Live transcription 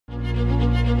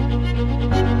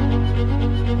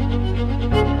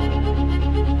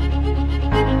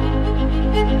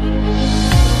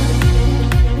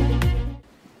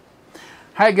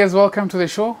Hi guys, welcome to the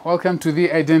show. Welcome to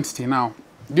The Identity. Now,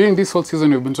 during this whole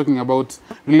season, we've been talking about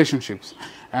relationships.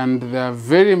 And there are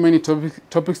very many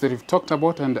topics that we've talked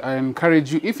about. And I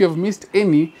encourage you, if you've missed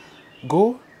any,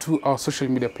 go to our social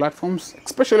media platforms,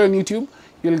 especially on YouTube.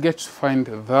 You'll get to find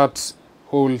that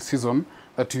whole season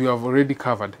that you have already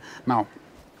covered. Now,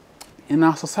 in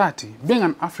our society, being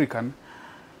an African,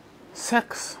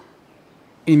 sex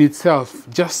in itself,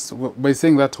 just by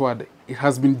saying that word, it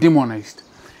has been demonized.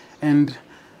 And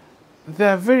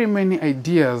there are very many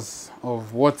ideas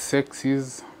of what sex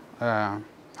is, how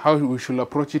we should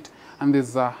approach it, and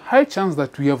there's a high chance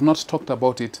that we have not talked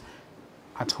about it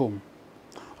at home.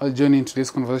 I'll join in today's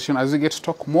conversation as we get to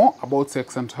talk more about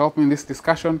sex, and to help me in this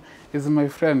discussion is my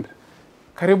friend.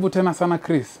 Karibu tena sana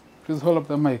Chris. Please hold up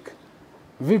the mic.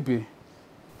 Vipi?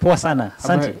 Poa sana.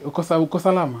 Asante. Uko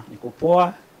salama? Niko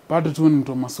poa. Bado tu ni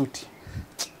mtu masuti.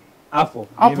 Hapo.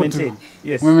 Tu.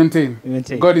 Yes. We maintain.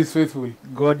 God is faithful.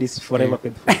 God is forever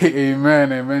faithful.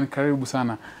 Amen, amen. Karibu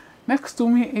sana. Next to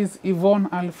me is Yvonne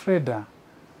Alfreda.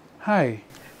 Hi.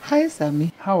 Hi,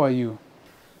 Sammy. How are you?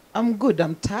 I'm good.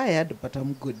 I'm tired, but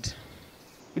I'm good.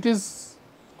 It is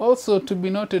also to be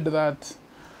noted that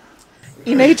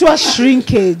Inaitwa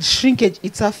shrinkage. Shrinkage.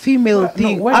 It's a female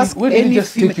thing. No, Ask where did any you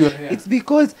just female. take your hair? It's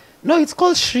because it's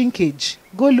called shrinkage.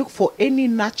 Go look for any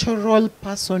natural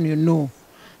person you know,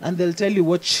 and they'll tell you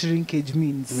what shrinkage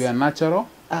means. we are natural.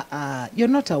 You're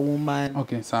not a woman.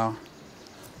 Okay, sawa.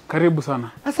 Karibu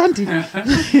sana. Asante.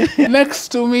 Next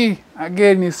to me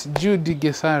again is Judy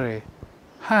Gesare.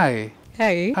 Hi.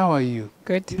 Hi. How are you?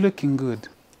 Good. You're looking good.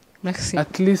 Merci.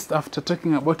 At least after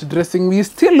talking about dressing, we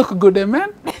still look good,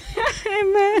 amen?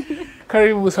 Amen.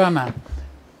 Karibu sana.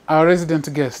 Our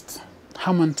resident guest,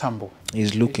 Herman Tambo.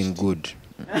 He's looking good.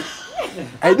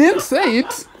 I didn't say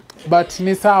it, but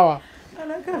ni sawa.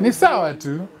 Ni sawa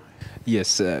tu.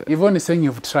 Yes, Yvonne is saying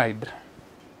you've tried.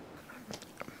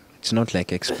 it's not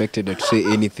like I expected her to say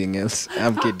anything else.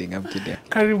 I'm kidding.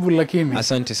 Karibu lakini.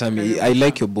 Asante Sami, I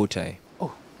like your bow tie.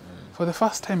 Oh, for the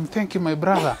first time, thank you my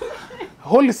brother.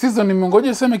 Whole season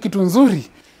nimengoja useme kitu nzuri.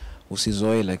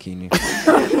 Usizoe lakini.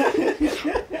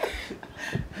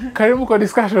 Karibu kwa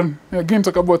discussion. We're going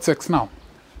to talk about sex now.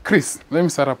 Chris, let me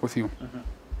start up with you.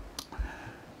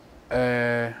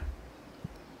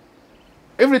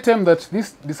 Every time that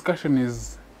this discussion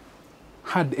is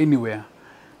had anywhere,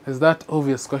 there's that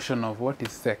obvious question of what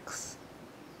is sex?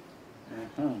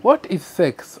 What is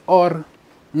sex or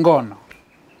ngono?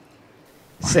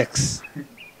 Sex.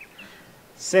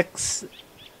 Sex,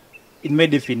 in my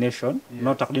definition,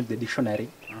 not according to the dictionary,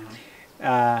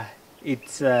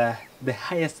 it's the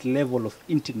highest level of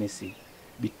intimacy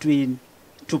between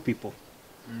two people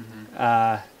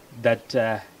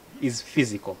that is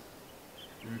physical.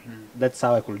 That's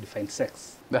how I could define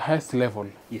sex. The highest level.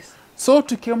 Yes. So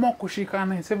tukiamua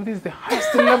kushikana and say this is the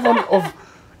highest level of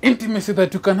intimacy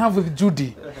that you can have with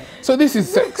Judy. So this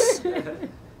is sex.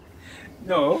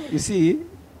 No, you see,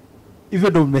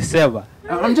 even though umesema,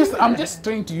 I'm just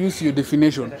trying to use your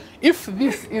definition. If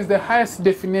this is the highest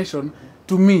definition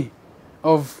to me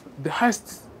of the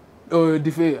highest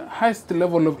highest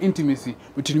level of intimacy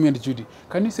between me and Judy,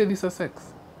 can you say this is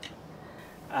sex?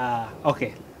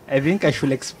 okay, I think I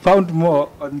should expound more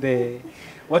on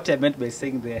what I meant by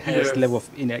saying the highest level of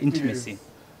intimacy.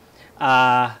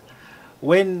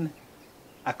 When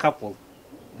a couple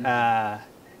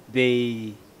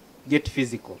they get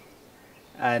physical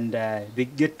and they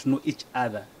get to know each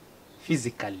other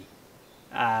physically,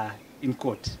 in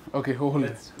court. Okay, hold.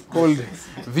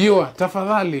 Viewer,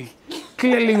 tafadhali.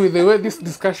 Clearly, with the way this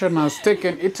discussion has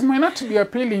taken, it might not be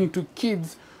appealing to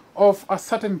kids of a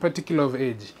certain particular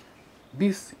age.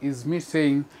 This is me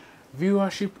saying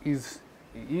viewership is,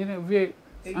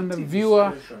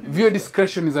 viewer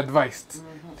discretion is advised.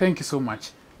 Thank you so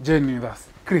much. Join with us.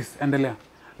 Chris, endelea.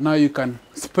 Now you can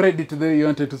spread it the way you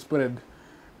wanted to spread.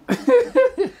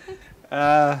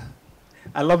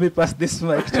 Allow me pass this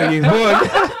mic to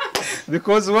Yvonne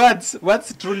because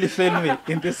what's truly failed me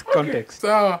in this context.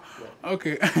 So,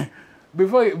 okay.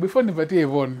 Before nipatie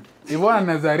Yvonne. Yvonne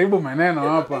anazaribu maneno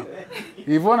hapa.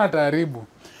 Yvonne ataharibu.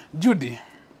 Judy,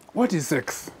 what is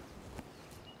sex?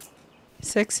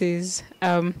 Sex is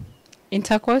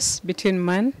intercourse between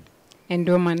man and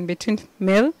woman, between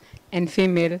male and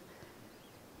female.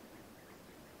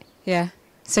 Yeah,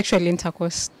 sexual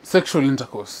intercourse. Sexual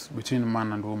intercourse between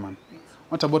man and woman.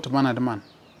 What about man and man?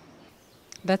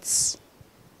 That's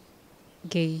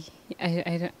gay.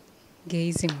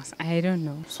 Gayism. I don't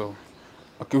know. So,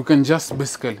 okay, we can just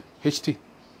basically HT.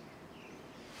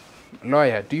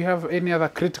 Lawyer, do you have any other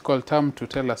critical term to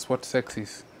tell us what sex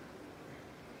is?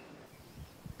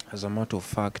 As a matter of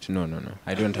fact, no.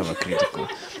 I don't have a critical.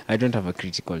 I don't have a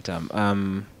critical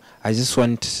term. I just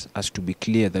want us to be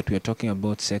clear that we are talking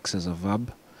about sex as a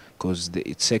verb, because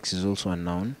sex is also a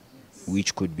noun,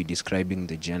 which could be describing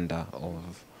the gender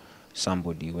of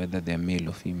somebody, whether they're male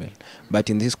or female. But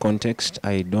in this context,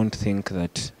 I don't think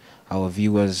that our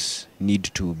viewers need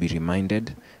to be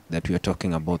reminded that we are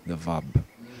talking about the verb,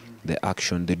 the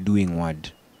action, the doing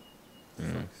word.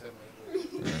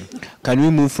 Can we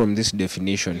move from this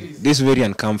definition? This is very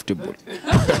uncomfortable.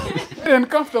 Very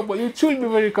uncomfortable. It should be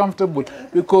very comfortable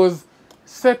because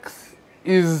sex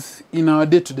is in our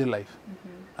day-to-day life.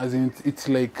 As in, it's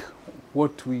like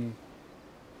what we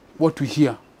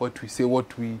hear, what we say,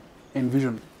 what we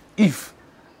envision, if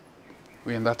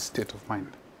we're in that state of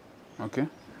mind. Okay?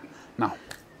 Now,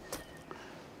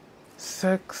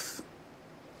 sex,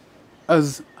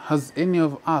 has any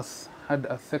of us had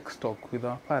a sex talk with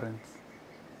our parents?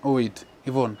 Oh wait,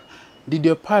 Yvonne, did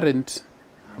your parent,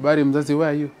 habari mzazi, where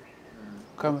are you?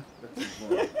 Come.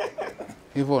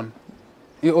 Yvonne.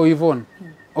 Oh, Yvonne.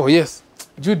 Oh yes,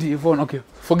 Judy, Yvonne, okay,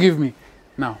 forgive me.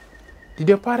 Now, did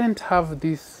your parent have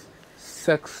this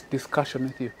sex discussion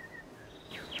with you?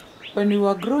 When we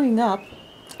were growing up,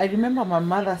 I remember my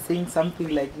mother saying something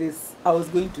like this. I was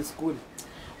going to school.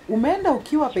 Umeenda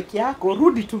ukiwa peke yako,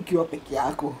 rudi tu ukiwa peke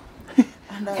yako.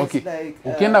 And I was like,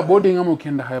 ukienda boarding ama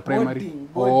ukienda higher primary?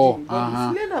 Boarding.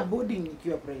 Ulienda boarding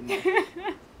ukiwa primary.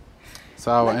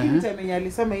 Sawa, Lakini time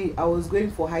alisema hii, I was going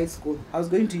for high school. I was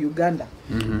going to Uganda.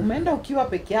 Umeenda ukiwa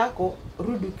peke yako,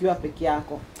 rudi ukiwa peke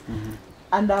yako.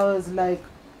 And I was like,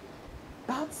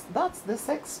 that's the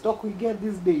sex talk we get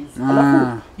these days.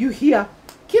 Alafu, you hear,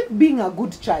 keep being a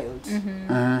good child.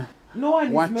 No one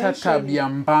is mentioning tabia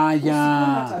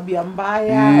mbaya. Tabia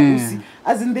mbaya.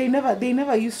 As in, they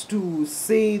never used to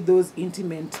say those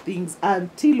intimate things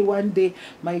until one day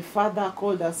my father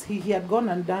called us. He had gone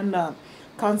and done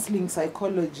counseling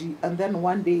psychology, and then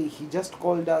one day he just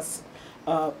called us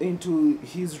into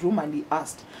his room and he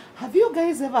asked, have you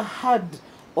guys ever had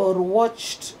or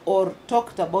watched or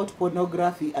talked about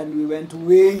pornography? And we went,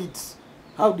 wait,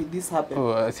 how did this happen?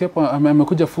 Oh, si hapo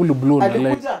amekuja full blown, like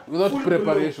without full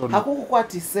preparation. Hakukuwa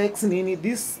ati sex nini.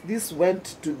 This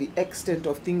went to the extent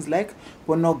of things like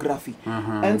pornography.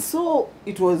 And so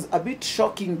it was a bit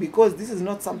shocking because this is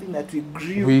not something that we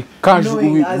grew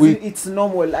knowing as it's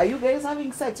normal. Are you guys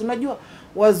having sex? Unajua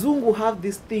wazungu have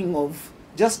this thing of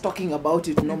just talking about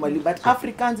it normally, but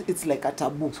Africans, it's like a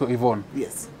taboo. So Yvonne,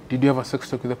 yes, did you have a sex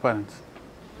talk with the parents?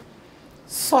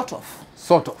 Sort of.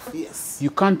 Yes. You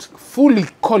can't fully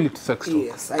call it sex talk.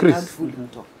 Yes, Chris, I can't fully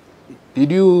talk.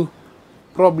 Did you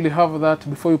probably have that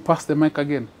before you pass the mic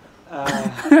again?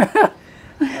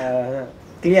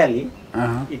 Clearly,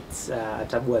 it's a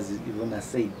taboo, as Ivona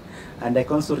said. And I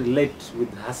can also relate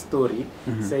with her story,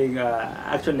 saying,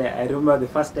 actually, I remember the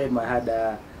first time I had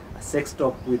a sex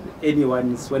talk with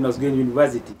anyone is when I was going to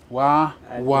university. Wait,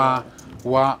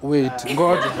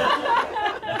 God.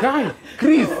 Guy,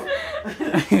 Chris.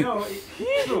 No,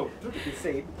 it's true to be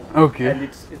said. Okay. And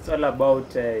it's all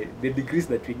about the degrees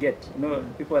that we get. You know,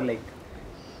 people are like,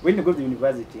 when you go to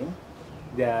university,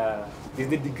 there's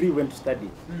the degree you went to study.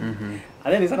 And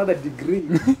then there's another degree.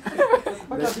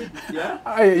 Yes,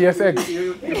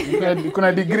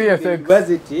 kuna degree ya sex.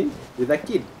 University with a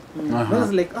kid. I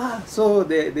was like, so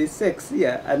there's sex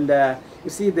here. And you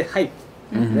see the hype,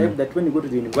 right? That when you go to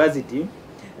the university,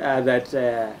 that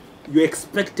you're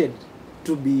expected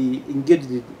to be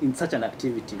engaged in such an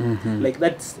activity. Like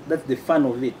that's the fun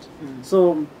of it.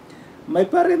 So my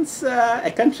parents,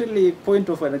 I can't really point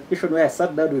of an occasion where I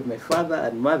sat down with my father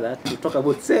and mother to talk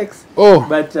about sex.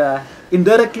 But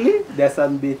indirectly, there's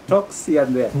some talks here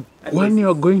and there. And when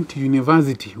you're going to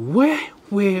university, where?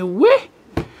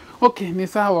 Okay, ni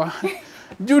sawa.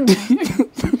 Judy,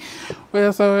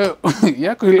 where sawa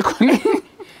yako ilikuwa ni?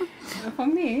 For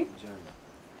me,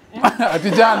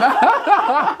 Atijana.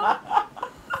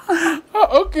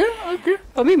 Okay.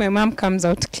 For me, my mom comes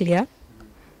out clear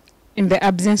in the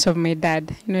absence of my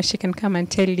dad. You know, she can come and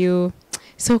tell you,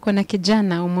 so kuna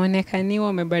kijana umeonekaniwa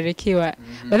umebarikiwa.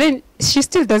 But then she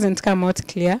still doesn't come out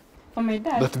clear. For my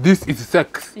dad, that this is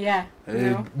sex. Yeah.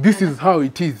 No. This is how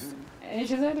it is. And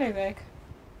she's always like,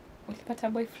 ulipata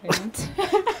boyfriend.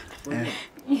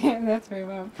 Yeah, that's my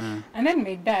mom. And then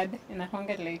my dad, and I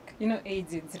hunger like, you know,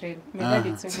 AIDS is real. My dad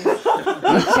is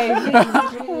always HIV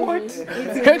is real. What?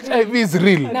 HIV is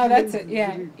real. No, that's it.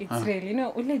 Yeah, it's real. You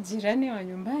know, ule jirani wa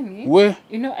nyumbani,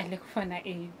 you know, alikufa na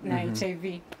AIDS, na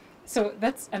HIV. So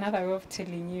that's another way of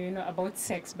telling you, you know, about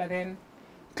sex. But then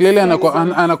clearly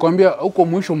anakuambia huko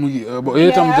mwisho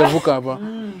yeta mjavuka hapa.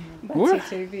 But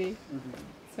HIV.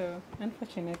 So,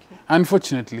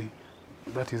 unfortunately.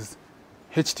 That is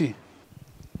HT.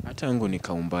 Hata yangu ni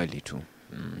kaumbali tu.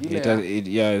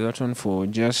 Yeah. That one for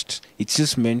just, it's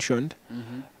just mentioned,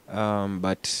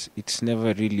 but it's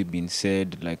never really been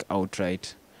said like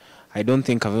outright. I don't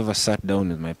think I've ever sat down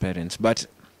with my parents, but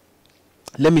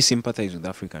let me sympathize with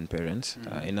African parents,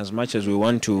 in as much as we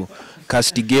want to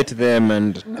castigate them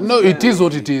and... No, it is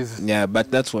what it is. Yeah,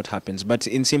 but that's what happens. But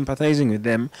in sympathizing with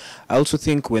them, I also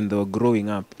think when they were growing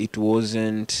up, it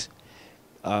wasn't...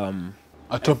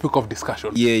 A topic of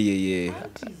discussion. Yeah.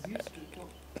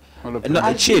 All of No,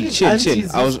 them. chill.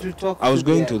 Aunties I used to talk was to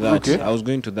going their- to that. Okay. I was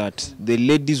going to that. The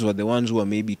ladies were the ones who were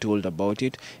maybe told about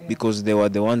it because they were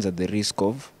the ones at the risk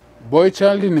of. Boy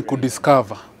child ni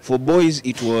kudiscover. For boys,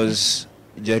 it was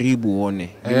jaribu one. You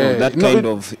know, that no, kind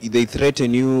of, they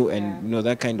threaten you and, you know,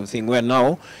 that kind of thing. Where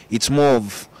now, it's more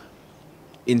of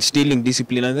instilling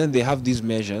discipline. And then they have these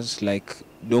measures like,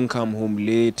 don't come home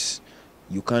late.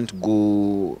 You can't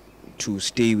go to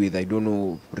stay with, I don't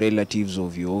know, relatives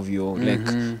of your. Like,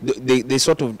 they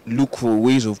sort of look for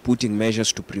ways of putting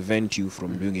measures to prevent you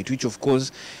from doing it, which, of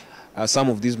course, some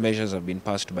of these measures have been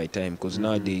passed by time because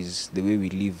nowadays the way we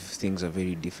live things are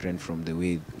very different from the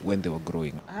way when they were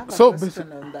growing. I have a So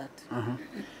question on that.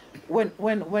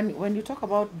 When you talk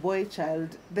about boy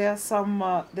child, there are some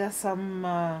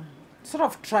sort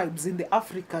of tribes in the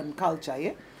African culture,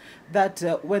 yeah,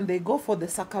 that when they go for the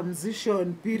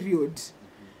circumcision period,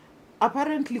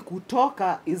 apparently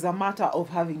kutoka is a matter of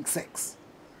having sex.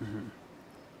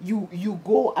 You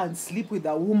go and sleep with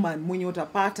a woman mwenye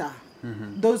utapata.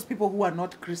 Those people who are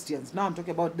not Christians. Now I'm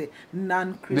talking about the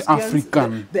non-Christians. The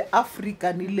African. The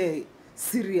African ile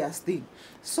serious thing.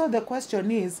 So the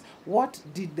question is, what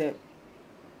did the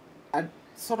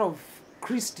sort of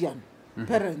Christian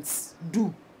parents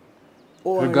do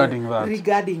or Regarding that?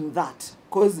 regarding that?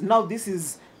 Because now this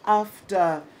is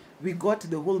after we got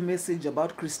the whole message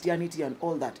about Christianity and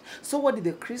all that. So what did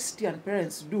the Christian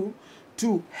parents do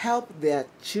to help their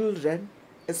children,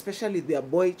 especially their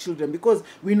boy children? Because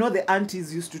we know the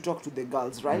aunties used to talk to the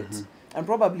girls, right? And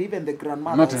probably even the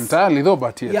grandmothers. Not entirely though,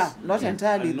 but yes. Yeah, not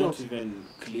entirely though. even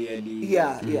clearly.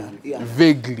 Yeah.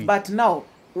 Vaguely. But now,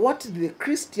 what did the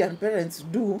Christian parents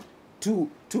do to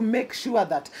make sure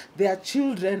that their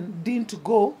children didn't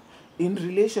go in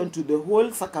relation to the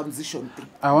whole circumcision thing?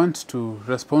 I want to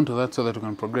respond to that so that we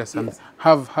can progress and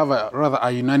have a rather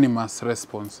a unanimous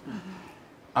response.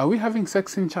 Are we having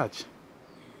sex in church?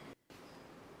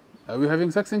 Are we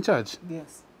having sex in church?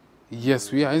 Yes.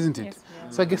 Yes, we are, isn't it? Yes, we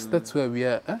are. So I guess that's where we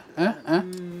are.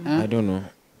 I don't know.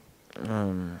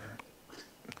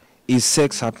 Is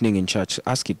sex happening in church?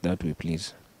 Ask it that way,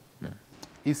 please.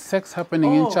 Is sex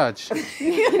happening in church?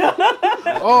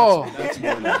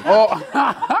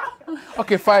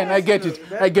 Okay, fine. I get it.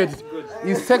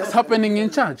 Is sex happening in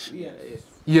church?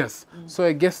 Yes. So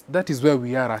I guess that is where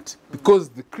we are at. Because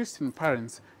the Christian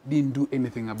parents didn't do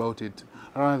anything about it.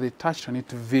 Rather, they touched on it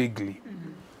vaguely.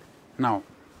 Now,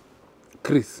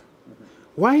 Chris,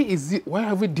 why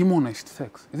have we demonized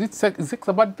sex? Is sex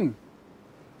a bad thing?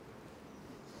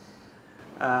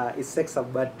 Is sex a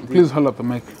bad thing? Please hold up the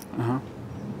mic.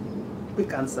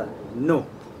 Quick answer, no.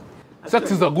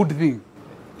 Sex is a good thing.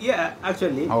 Yeah,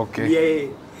 actually, Okay.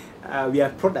 we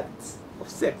are products of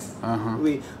sex.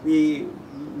 We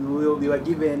were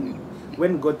given,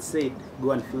 when God said,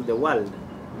 go and fill the world,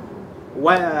 the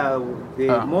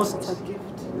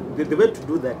way to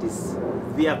do that is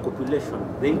via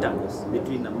copulation, the intercourse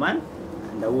between a man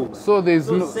and a woman. So there's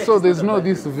no bad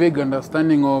this vague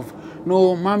understanding of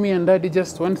no, mommy and daddy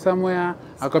just went somewhere,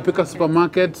 akapika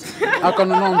supermarket,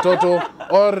 akanunua mtoto,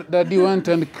 or daddy went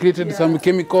and created some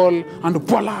chemical and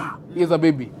voila, here's a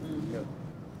baby.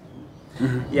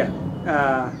 Yeah,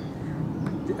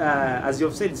 as you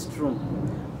have said, it's true.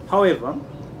 However,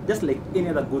 just like any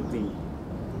other good thing,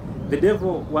 the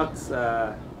devil works,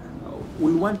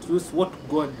 will want to use what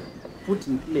God put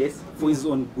in place for his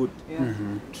own good.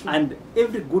 And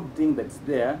every good thing that's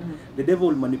there, the devil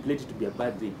will manipulate it to be a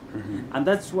bad thing. And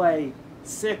that's why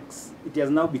sex, it has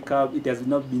now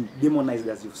been demonized,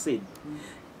 as you've said.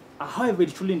 However,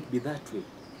 it shouldn't be that way.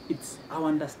 It's our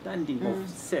understanding of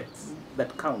sex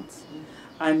that counts.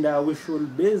 And we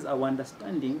should base our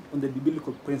understanding on the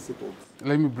biblical principles.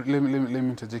 Let me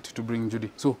interject to bring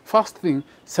Judy. So first thing,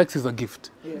 sex is a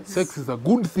gift. Yes. Sex is a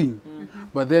good thing.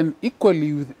 But then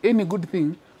equally with any good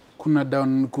thing, kuna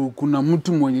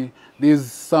mtu mwenye,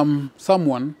 there's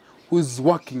someone who is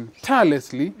working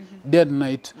tirelessly day and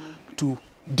night to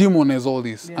demonize all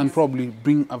this and probably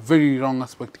bring a very wrong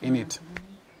aspect in it.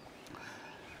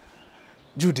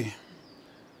 Judy,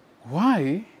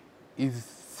 why is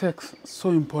sex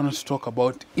so important to talk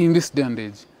about in this day and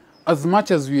age? As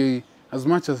much as we as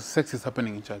much as sex is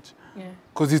happening in church. Yeah.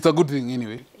 Because it's a good thing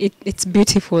anyway. It's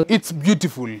beautiful. It's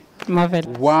beautiful.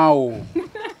 Marvelous. Wow.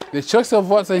 The choice of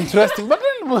words are interesting, but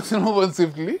then move on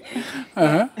swiftly.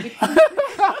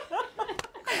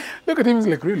 Look at him, he's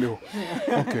like, really?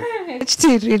 Okay.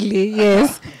 HT really,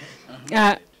 yes.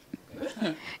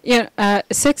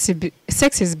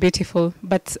 Sex is beautiful,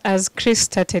 but as Chris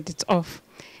started it off,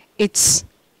 it's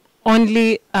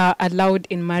only allowed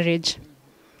in marriage.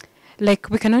 Like,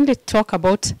 we can only talk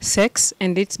about sex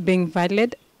and it's being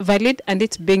valid and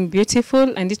it's being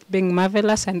beautiful and it's being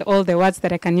marvelous and all the words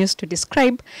that I can use to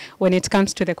describe when it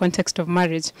comes to the context of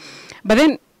marriage. But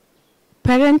then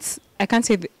parents, I can't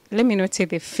say, let me not say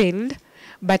they failed,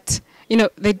 but,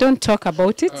 they don't talk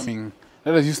about it.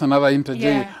 Let us use another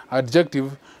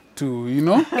adjective to,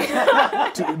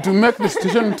 to make the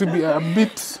situation to be a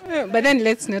bit... But then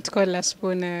let's not call a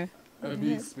spoon a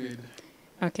big spade.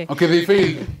 Okay. Okay, they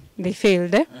failed. They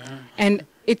failed. And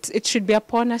it should be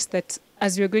upon us that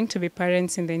as we're going to be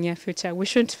parents in the near future, we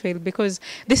shouldn't fail, because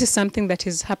this is something that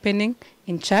is happening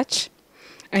in church.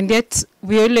 And yet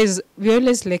we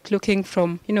always like looking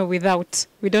from, without.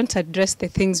 We don't address the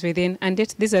things within. And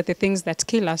yet these are the things that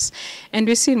kill us. And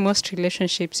we see in most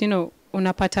relationships,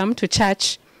 unapata mtu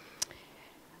church,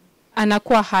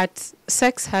 anakuwa hurt.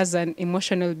 Sex has an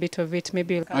emotional bit of it.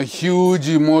 Maybe a huge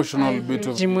emotional bit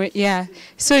of it. Yeah.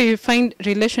 So you find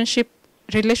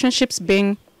relationships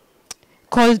being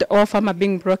called off,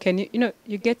 being broken.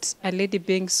 You get a lady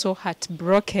being so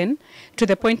heartbroken to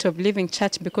the point of leaving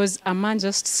church because a man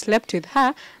just slept with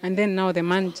her, and then now the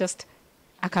man just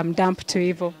come dump to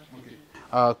evil.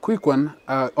 Quick one,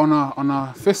 on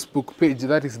our Facebook page,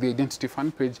 that is the Identity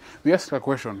Fan page, we asked a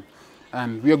question,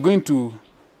 and we are going to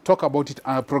talk about it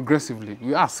progressively.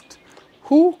 We asked,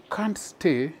 who can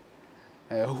stay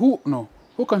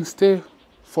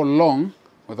for long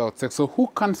without sex? So who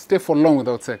can't stay for long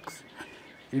without sex?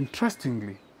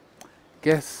 Interestingly,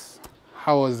 guess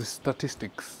how was the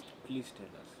statistics? Please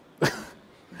tell us.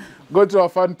 Go to our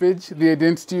fan page, the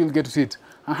Identity, you'll get to see it.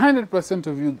 100%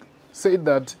 of you said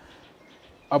that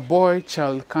a boy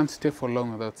child can't stay for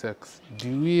long without sex. Do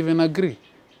you even agree?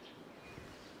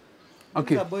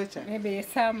 Okay. A boy child. Maybe a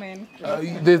sermon.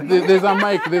 There's a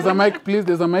mic. There's a mic, please.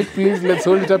 There's a mic, please. Let's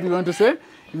hold it up. You want to say?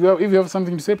 If you have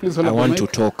something to say, please hold up the mic. I want to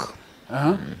talk.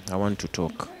 I want to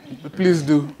talk. Please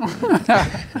do.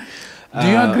 Do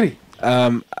you agree?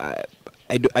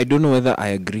 I don't know whether I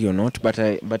agree or not, but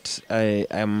I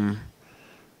am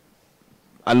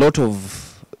a lot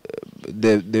of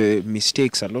the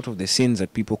mistakes, a lot of the sins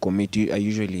that people commit are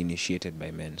usually initiated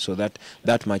by men. So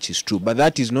that much is true. But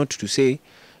that is not to say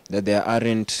that there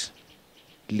aren't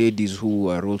ladies who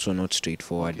are also not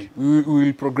straightforward. Okay. We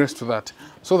will progress to that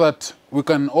so that we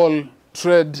can all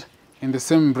tread in the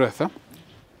same breath. Huh?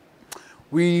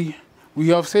 We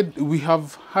have said we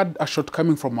have had a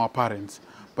shortcoming from our parents,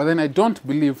 but then I don't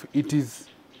believe it is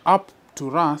up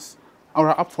to us or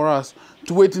up for us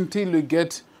to wait until we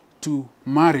get to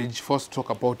marriage for us to talk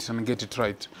about it and get it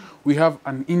right. We have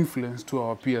an influence to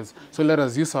our peers, so let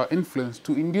us use our influence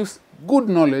to induce good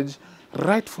knowledge,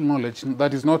 rightful knowledge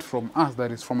that is not from us,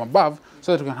 that is from above,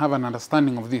 so that we can have an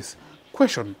understanding of this.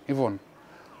 Question, Yvonne,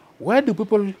 where do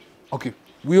people... Okay,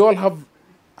 we all have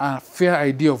a fair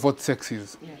idea of what sex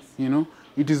is. Yes.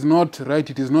 It is not right,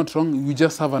 it is not wrong, we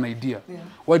just have an idea. Yeah.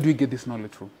 Where do we get this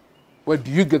knowledge from? Where do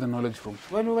you get the knowledge from?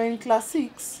 When we were in class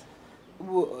 6,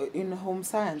 in home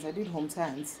science, I did home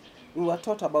science, we were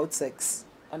taught about sex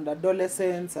and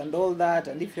adolescence and all that,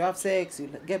 and if you have sex,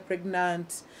 you'll get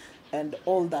pregnant and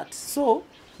all that. So,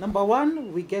 number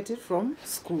 1, we get it from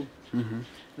school.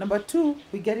 Number 2,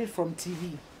 we get it from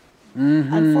TV.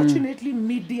 Unfortunately,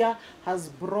 media has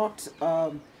brought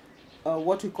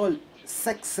what we call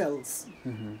sex cells.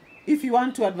 If you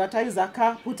want to advertise a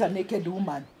car, put a naked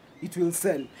woman. It will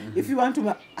sell. If you want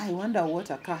to, I wonder what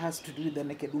a car has to do with the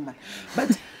naked woman.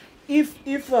 But if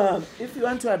you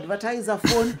want to advertise a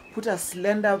phone, put a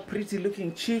slender,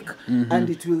 pretty-looking chick, and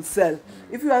it will sell.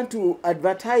 If you want to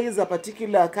advertise a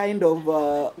particular kind of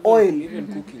oil,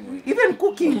 even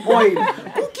cooking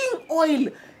oil.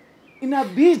 In a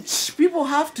beach, people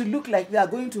have to look like they are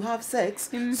going to have sex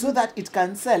so that it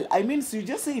can sell. I mean, so you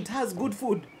just say it has good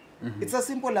food. It's as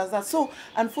simple as that. So,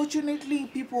 unfortunately,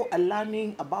 people are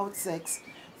learning about sex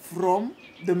from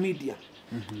the media.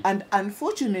 And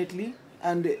unfortunately,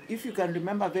 and if you can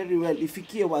remember very well,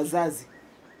 ifikie wazazi.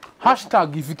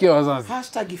 Hashtag ifikie wazazi.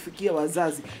 Hashtag ifikie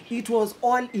wazazi. It was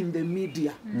all in the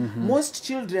media. Most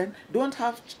children don't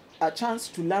have a chance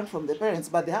to learn from the parents,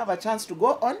 but they have a chance to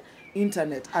go on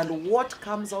internet, and what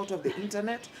comes out of the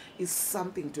internet is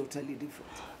something totally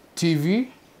different. TV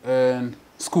and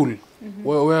school.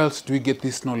 Where else do we get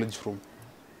this knowledge from?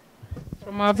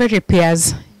 From our very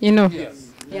peers, you know. Yes.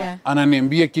 Yeah.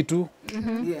 Ananiambia kitu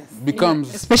Yes.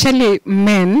 becomes Especially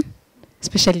men.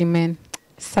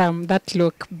 Some that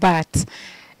look, but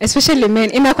especially men.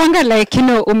 Inakwanga like, you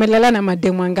know, umelala na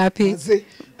mademu ngapi.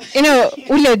 You know,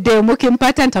 ule demu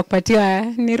ukimpata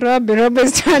nitakupatia ni Rob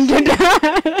is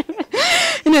 200.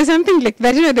 You know, something like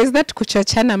that. You know, there's that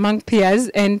kuchochana among peers,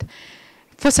 and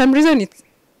for some reason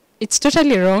it's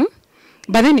totally wrong.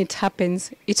 But then it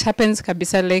happens. It happens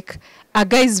kabisa. Like, a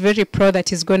guy is very proud that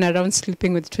he's going around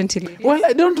sleeping with 20 ladies. well,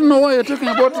 I don't know why you're talking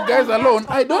about guys alone.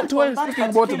 I don't know why you're speaking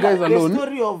about guys The alone.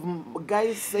 story of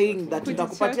guys saying that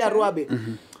nitakupatia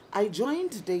ruabe. I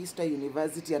joined Daystar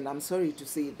University, and I'm sorry to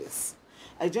say this.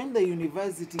 I joined the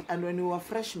university, and when we were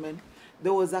freshmen,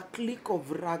 there was a clique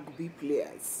of rugby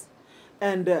players.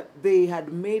 And they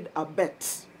had made a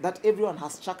bet that everyone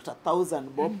has chucked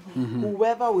 1,000 bob.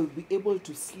 Whoever will be able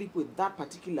to sleep with that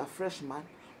particular freshman,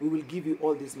 we will give you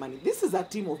all this money. This is a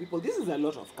team of people. This is a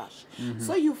lot of cash.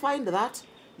 So you find that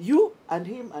you and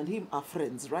him are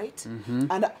friends, right?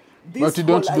 And this But you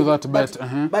don't whole do that idea- bet,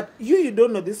 but, but you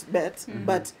don't know this bet,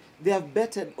 but they have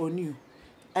betted on you.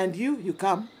 And you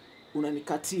come,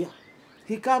 unanikatia.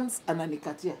 He comes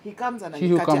ananikatia. He comes ananikatia. He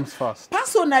who comes first.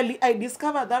 Personally, I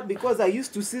discovered that because I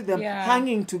used to see them Yeah.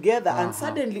 hanging together, and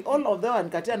suddenly all of them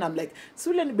wanikatia, and I'm like,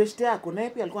 Sule ni beshte yako, na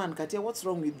yepi alikuwa anikatia, what's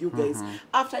wrong with you guys?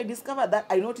 After I discovered that,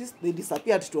 I noticed they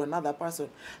disappeared to another person,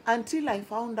 until I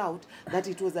found out that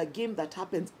it was a game that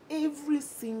happens every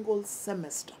single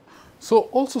semester. So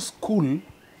also school,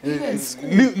 Yes.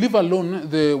 leave alone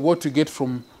what you get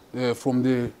from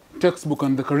the textbook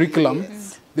and the curriculum.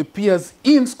 The peers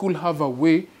in school have a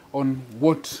way on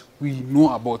what we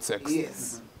know about sex.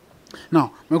 Yes.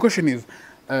 Now, my question is,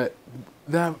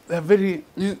 they're very,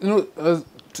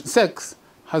 sex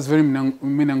has very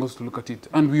many angles to look at it.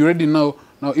 And we already know,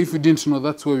 now if you didn't know,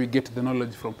 that's where we get the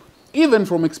knowledge from, even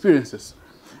from experiences.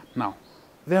 Now,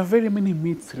 there are very many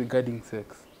myths regarding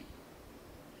sex.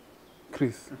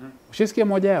 Chris, ushasikia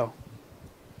moja yao?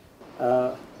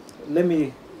 Let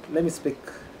me speak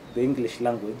the English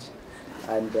language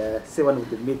and say one of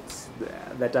the myths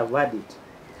that I've heard it.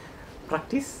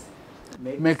 Practice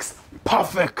Makes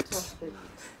perfect.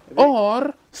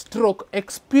 Or stroke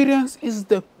experience is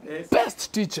the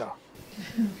best teacher.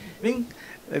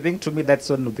 I think to me that's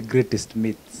one of the greatest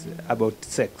myths about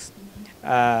sex.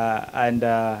 And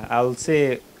I'll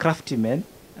say crafty men,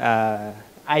 I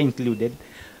included,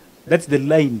 that's the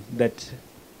line that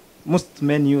most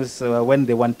men use when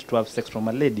they want to have sex from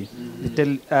a lady. They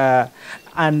tell,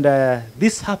 and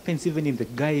this happens even in the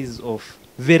guise of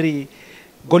very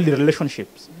godly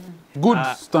relationships. Good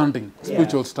standing,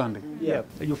 spiritual standing. Yeah,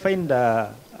 you find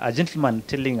a gentleman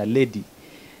telling a lady,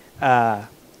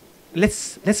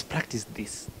 let's practice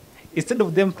this. Instead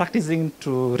of them practicing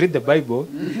to read the Bible,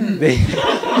 they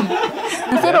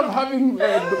Instead of having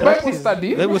Bible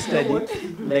study,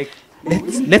 like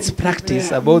let's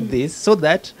practice about this so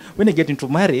that when we get into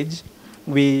marriage,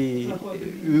 we'll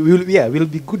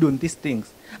be good on these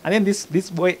things. And then this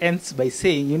boy ends by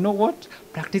saying, you know what?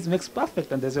 Practice makes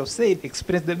perfect. And as I've said,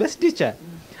 experience the best teacher.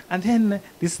 And then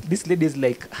this lady is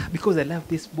like, because I love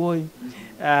this boy,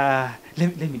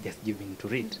 let me just give in to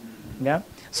read. Yeah.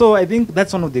 So I think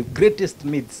that's one of the greatest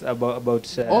myths about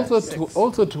sex.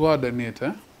 also to add on it,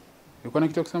 you kuna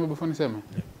kitu kusema before niseme?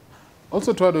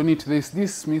 Also to add on it, there's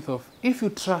this myth of, if you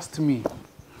trust me,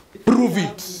 prove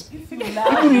it. If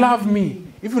you love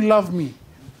me,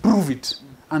 prove it.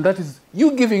 And that is,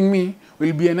 you giving me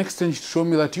will be an exchange to show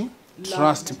me that you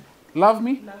trust me. Love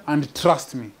me and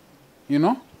trust me. You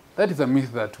know? That is a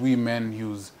myth that we men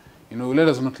use. You know, let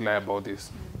us not lie about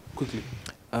this. Quickly.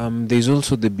 There's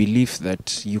also the belief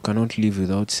that you cannot live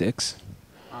without sex.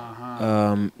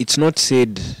 It's not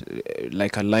said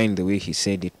like a line the way he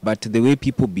said it, but the way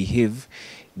people behave,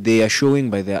 they are showing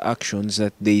by their actions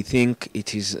that they think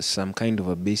it is some kind of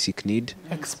a basic need.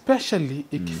 Especially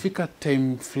ikifika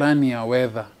time flani ya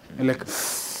weather. Like,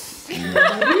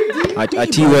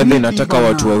 Ati weather nataka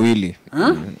watu wawili.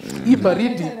 hii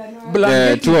baridi, Two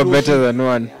blanketi are itoshi. better than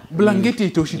one. Blanketi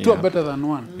itoshi, two are better than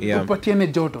one. Yeah. Upatiane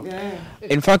joto.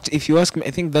 In fact, if you ask me,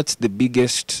 I think that's the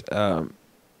biggest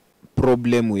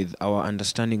problem with our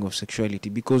understanding of sexuality,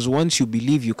 because once you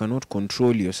believe you cannot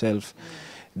control yourself,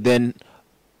 then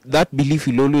that belief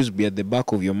will always be at the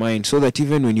back of your mind, so that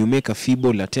even when you make a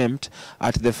feeble attempt,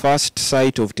 at the first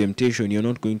sight of temptation, you're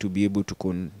not going to be able to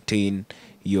contain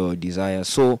your desire.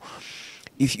 So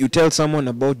if you tell someone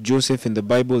about Joseph in the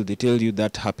Bible, they tell you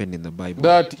that happened in the Bible.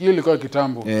 That hiyo ilikuwa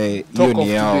kitambo. Hiyo Talk of ni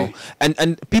yao. today.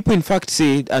 And people in fact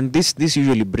say, and this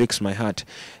usually breaks my heart,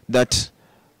 that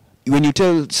when you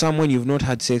tell someone you've not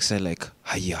had sex, they're like,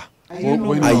 "Hiya,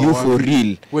 When are you for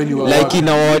real?" When you are Like in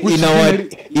our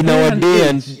day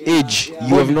and age, you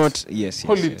Hold have it. not. Yes,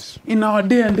 Hold yes, it. yes. In our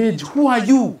day and age, who are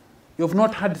you? You have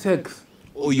not had sex.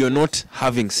 Oh, you're not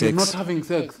having sex. You're not having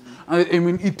sex. I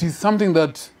mean, it is something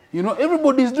that,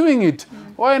 everybody is doing it.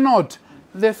 Why not?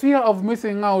 The fear of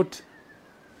missing out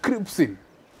creeps in.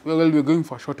 Well, we're going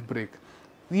for a short break.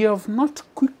 We have not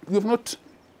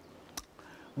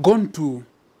gone to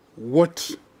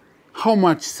how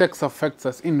much sex affects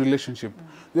us in relationship.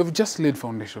 We have just laid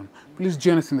foundation. Please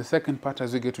join us in the second part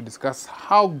as we get to discuss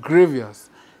how grievous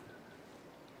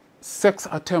sex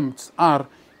attempts are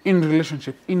in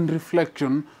relationship, in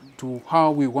reflection to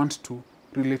how we want to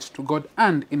relate to God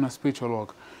and in our spiritual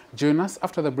walk. Join us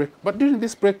after the break. But during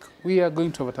this break, we are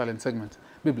going to have a talent segment.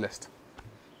 Be blessed.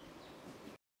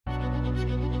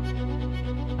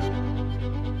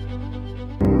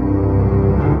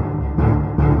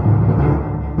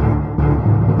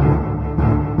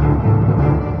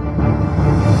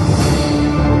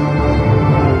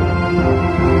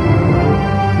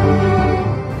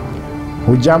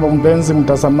 Hujambo mpenzi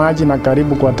mtazamaji na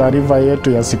karibu kwa taarifa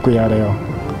yetu ya siku ya leo.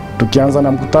 Tukianza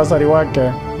na mkutasari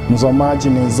wake, msomaji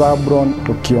ni Zabron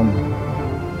Tukiumu.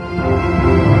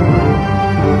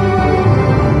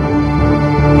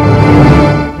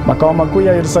 Makao makuu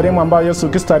ya Yerusalemu ambayo Yesu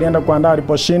Kristo alienda kuandaa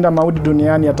aliposhinda mauti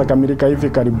duniani yatakamilika hivi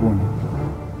karibuni.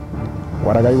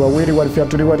 Waragai wawili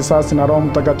walifyatuliwa risasi na Roho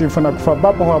Mtakatifu na kufa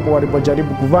papo hapo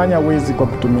walipojaribu kufanya wizi kwa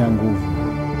kutumia nguvu.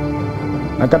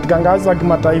 Na katika ngazi za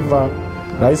kimataifa,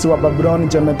 Rais wa Babyloni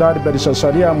Jemedari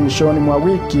Belshasharia mwishoni mwa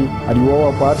wiki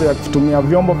aliuawa baada ya kutumia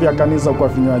vyombo vya kanisa kwa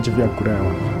vinywaji vya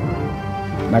kulewa.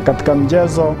 Na katika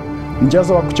mchezo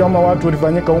wa kuchoma watu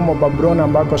ulifanyika humo Babyloni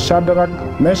ambako Shadrach,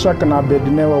 Meshach na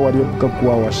Abednego waliepuka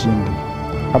kuwa washindi.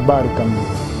 Habari kamili.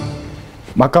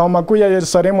 Makao makuu ya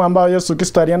Yerusalemu ambayo Yesu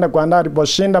Kristo alienda kuandaa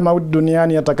aliposhinda mauti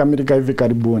duniani yatakamilika hivi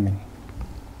karibuni.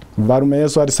 Mfalme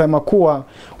Yesu alisema kuwa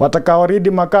watakaoridi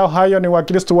makao hayo ni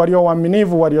Wakristo walio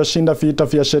waaminifu walioshinda vita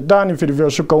vya shetani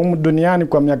vilivyoshuka humu duniani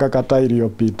kwa miaka kadhaa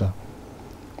iliyopita.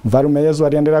 Mfalme Yesu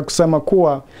aliendelea kusema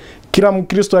kuwa kila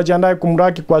Mkristo ajiandae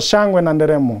kumlaki kwa shangwe na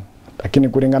nderemo. Lakini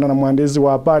kulingana na mwandishi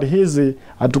wa habari hizi,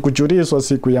 hatukuchulizwa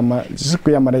siku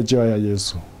ya marejeo ya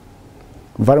Yesu.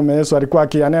 Mfalme Yesu alikuwa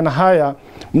akiyanena haya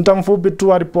muda mfupi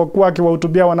tu alipokuwa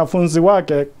akiwahutubia wanafunzi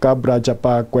wake kabla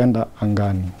hajapaa kwenda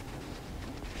angani.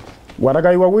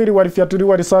 Waragai wawili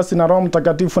walifyatuliwa risasi na Roho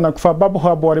Mtakatifu na kufa papo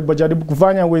hapo walipojaribu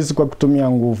kufanya wizi kwa kutumia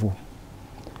nguvu.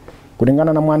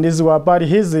 Kulingana na mwandishi wa habari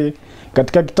hizi,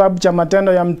 katika kitabu cha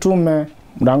Matendo ya Mtume,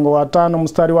 mlango wa 5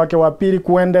 mstari wake wa 2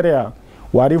 kuendelea,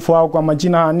 wahalifu hao kwa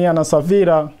majina Anania na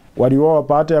Safira waliuawa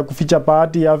baada ya kuficha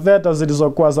baadhi ya fedha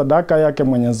zilizokuwa sadaka yake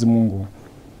Mwenyezi Mungu.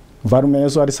 Mfalme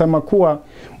Yesu alisema kuwa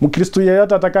Mkristo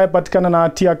yeyote atakayepatikana na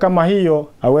hatia kama hiyo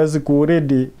hawezi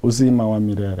kuurithi uzima wa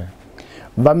milele.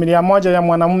 Familia moja ya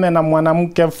mwanamume na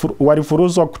mwanamke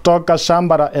walifuruzwa kutoka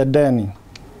shamba la Edeni.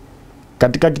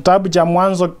 Katika kitabu cha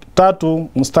Mwanzo 3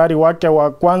 mstari wake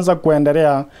wa kwanza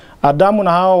kuendelea, Adamu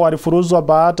na Hawa walifuruzwa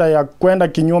baada ya kwenda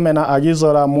kinyume na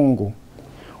agizo la Mungu.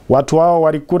 Watu hao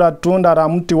walikula tunda la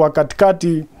mti wa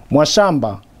katikati mwa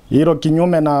shamba, hilo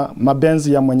kinyume na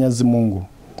mapenzi ya Mwenyezi Mungu.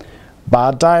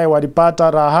 Baadaye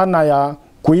walipata lahana ya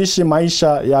kuishi maisha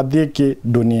ya dhiki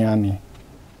duniani.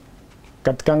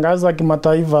 Katika ngazi ya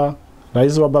kimataifa,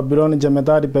 Rais wa Babyloni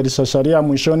Jemedari Belshasharia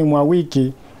mwishoni mwa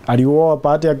wiki aliuawa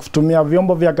baada ya kutumia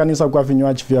vyombo vya kanisa kwa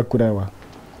vinywaji vya kulewa.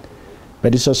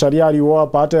 Belshasharia aliuawa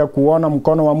baada ya kuona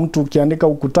mkono wa mtu ukiandika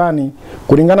ukutani.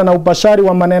 Kulingana na upashari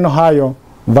wa maneno hayo,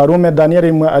 Mfalme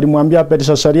Danieli alimwambia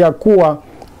Belshasharia kuwa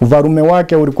ufalme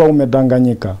wake ulikuwa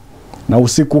umedanganyika. Na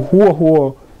usiku huo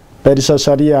huo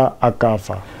Belshasharia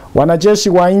akafa. Wanajeshi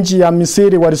wa nchi ya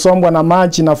Misri walisombwa na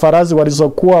maji na farasi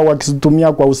walizokuwa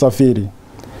wakizitumia kwa usafiri.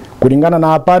 Kulingana na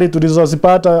habari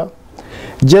tulizozipata,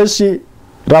 jeshi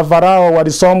la Farao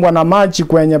walisombwa na maji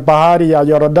kwenye bahari ya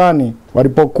Yordani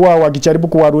walipokuwa wakijaribu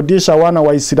kuwarudisha wana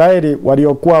wa Israeli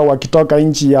waliokuwa wakitoka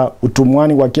nchi ya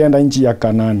utumwani wakienda nchi ya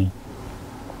Kanaani.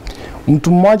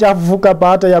 Mtu mmoja afufuka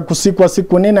baada ya kusikwa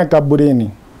siku 4 kaburini.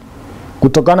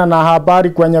 Kutokana na habari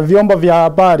kwenye vyombo vya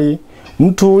habari,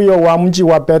 mtu huyo wa mji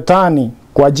wa Betani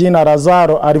kwa jina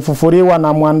Lazaro alifufuliwa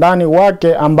na mwandani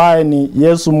wake ambaye ni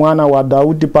Yesu mwana wa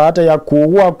Daudi baada ya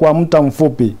kuugua kwa muda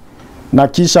mfupi na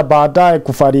kisha baadaye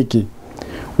kufariki.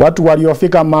 Watu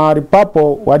waliofika mahali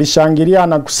papo walishangilia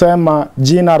na kusema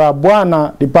jina la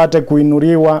Bwana lipate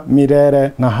kuinuliwa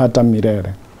milele na hata milele.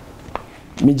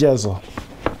 Michezo.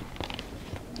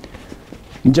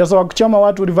 Mchezo wa kuchoma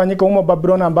watu ulifanyika humo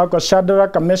Babyloni ambako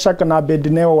Shadrach, Meshach na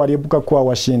Abednego waliepuka kuwa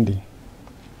washindi.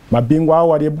 Mabingwa hao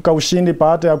waliibuka ushindi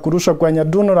baada ya kurushwa kwenye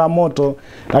dunu la moto,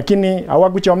 lakini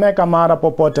hawakuchomeka mahali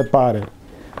popote pale.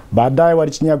 Baadaye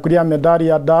walichinyakulia medali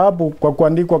ya dhahabu kwa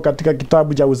kuandikwa katika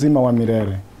kitabu cha uzima wa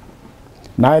milele.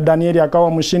 Naye Danieli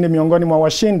akawa mshindi miongoni mwa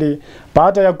washindi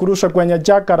baada ya kurushwa kwenye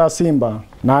jaka la simba,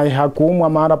 naye hakuumwa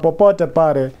mahali popote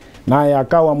pale, naye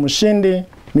akawa mshindi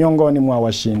miongoni mwa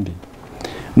washindi.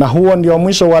 Na huo ndio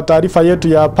mwisho wa taarifa yetu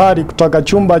ya habari kutoka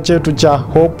chumba chetu cha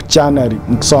Hope Channel,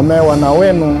 mkisomewa na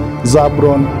wenu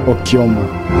Zabron Okiomo.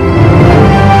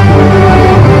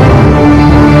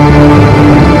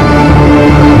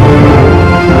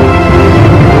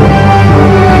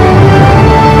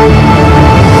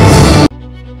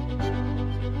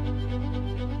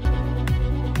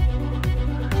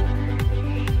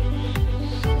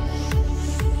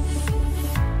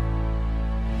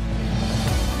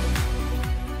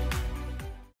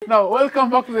 Now, welcome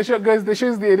back to the show, guys. The show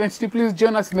is The Identity. Please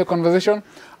join us in the conversation.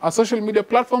 Our social media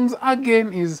platforms,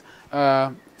 again, is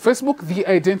Facebook, The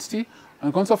Identity. And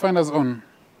you can also find us on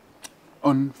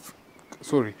you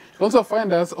can also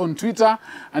find us on Twitter.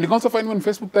 And you can also find me on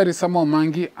Facebook, that is Samuel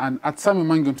Mangi, and at Samuel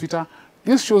Mangi on Twitter.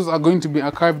 These shows are going to be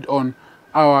archived on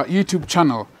our YouTube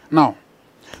channel. Now,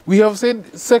 we have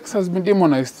said sex has been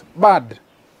demonized. Bad.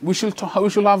 We should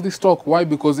have this talk. Why?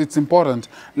 Because it's important.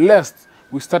 Lest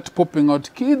we start popping out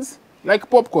kids like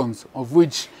popcorns, of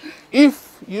which,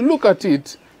 if you look at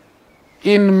it,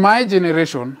 in my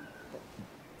generation,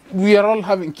 we are all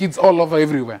having kids all over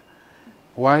everywhere.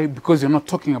 Why? Because you're not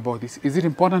talking about this. Is it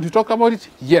important to talk about it?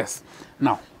 Yes.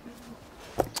 Now,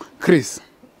 Chris,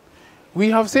 we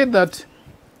have said that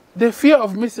the fear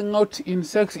of missing out in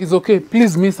sex is okay.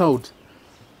 Please miss out.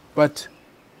 But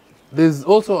there's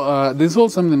also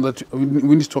something that we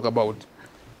need to talk about.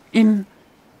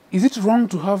 Is it wrong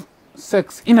to have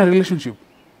sex in a relationship?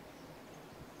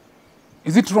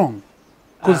 Is it wrong?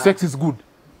 Because sex is good.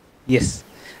 Yes,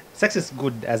 sex is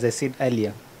good, as I said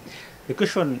earlier. The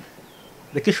question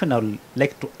I would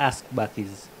like to ask back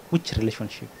is, which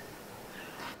relationship?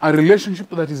 A relationship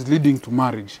that is leading to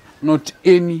marriage, not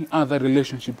any other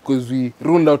relationship, because we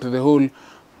ruled out the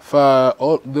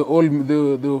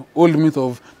old myth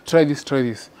of try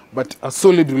this, but a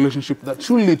solid relationship that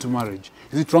should lead to marriage.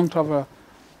 Is it wrong to have a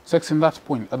sex at that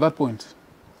point?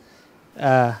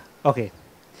 Okay.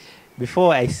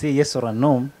 Before I say yes or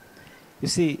no, you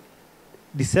see,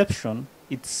 deception,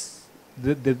 it's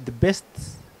the best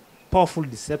powerful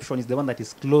deception is the one that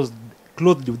is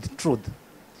clothed with truth.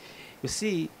 You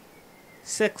see,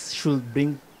 sex should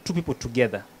bring two people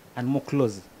together and more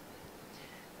close.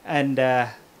 And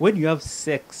when you have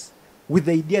sex with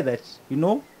the idea that,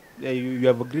 you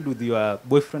have agreed with your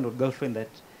boyfriend or girlfriend that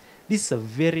this is a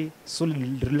very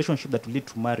solid relationship that will lead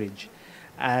to marriage.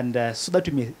 And so that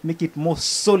we may make it more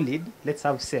solid, let's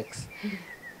have sex.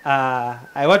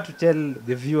 I want to tell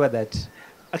the viewer that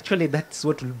actually that's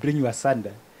what will bring you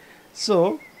asunder.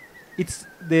 So it's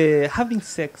the having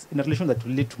sex in a relation that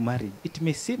will lead to marriage. It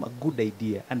may seem a good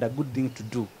idea and a good thing to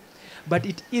do, but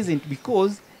it isn't,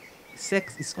 because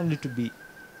sex is only to be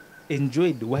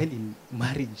enjoyed while in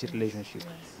marriage relationship.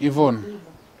 Yvonne,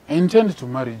 I intend to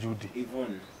marry Judy.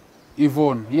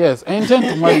 Yvonne, yes, I intend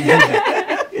to marry Judy.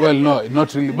 Well, no,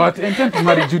 not really, but I intend to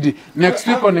marry Judy next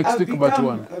week or next week, but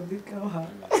one.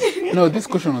 No, this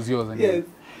question was yours. Anyway. Yes.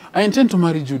 I intend to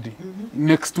marry Judy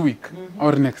next week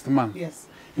or next month. Yes.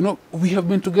 We have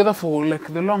been together for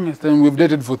like the longest time. We've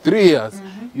dated for 3 years,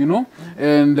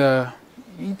 and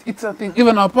it's a thing.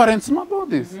 Even our parents know about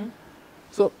this.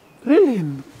 So really,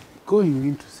 going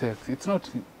into sex, it's not,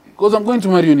 because I'm going to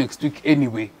marry you next week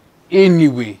anyway.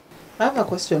 I have a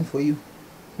question for you.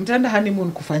 Mtanda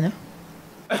honeymoon kufanya?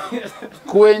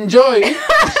 Enjoy.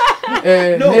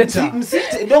 No,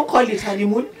 don't call it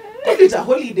honeymoon. Call it a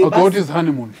holiday. Okay, what is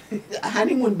honeymoon?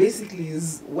 Honeymoon basically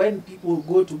is when people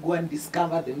go and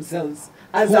discover themselves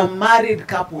as a married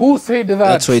couple. Who said that?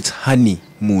 That's why it's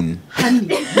honeymoon.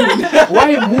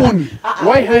 Why moon?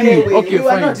 Why honey? Wait, okay, we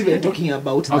fine. are not even talking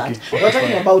about that. Okay, We're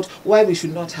talking about why we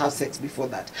should not have sex before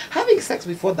that. Having sex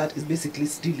before that is basically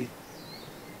stealing.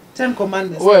 10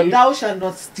 commandments. Well, thou shalt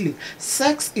not steal.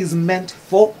 Sex is meant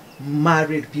for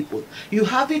married people. You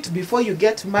have it before you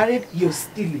get married, you're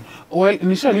stealing. Well,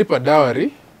 initially lipa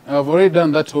dowry. I've already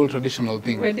done that whole traditional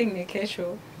thing. Wedding ni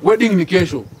kesho. Wedding ni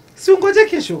kesho. Si ungoje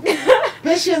kesho.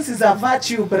 Patience is a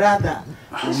virtue, brother.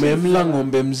 Umemla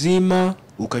ng'ombe mzima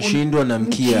ukashindwa na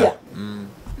mkia.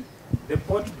 The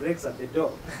pot breaks at the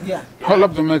door. Yeah. Hold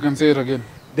up the mic and say it again.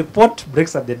 The pot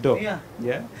breaks at the door. Yeah.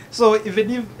 So even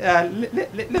if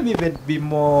let me even be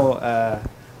more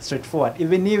straightforward.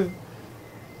 Even if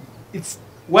it's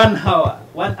 1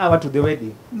 hour to the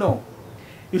wedding, no,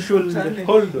 you should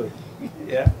hold on.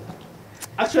 Yeah.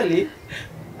 Actually,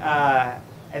 I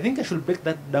think I should break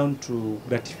that down to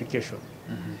gratification.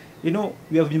 You know,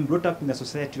 we have been brought up in a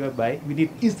society whereby we need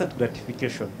instant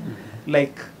gratification.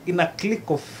 Like in a click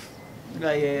of,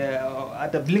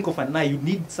 at a blink of an eye, you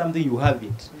need something, you have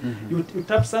it. You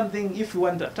tap something, if you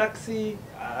want a taxi,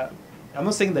 I'm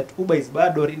not saying that Uber is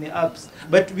bad or any apps,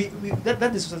 but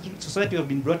that is society we have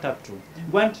been brought up to.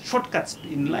 We want shortcuts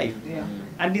in life. Yeah.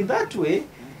 And in that way,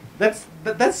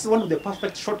 that's one of the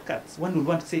perfect shortcuts. One would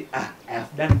want to say, I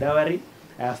have done dowry,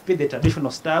 I have paid the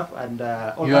traditional stuff, and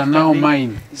all You that are now thing.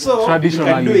 mine. So Traditionally.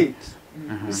 you can do it.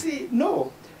 You see,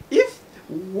 no. If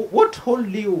what hold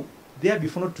you there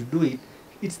before not to do it,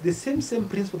 it's the same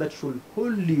principle that should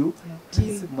hold you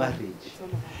till marriage.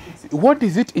 What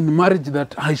is it in marriage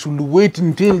that I should wait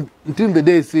until the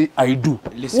day I say I do?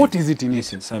 Listen, What is it in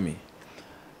listen, Sammy.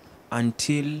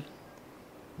 Until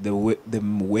the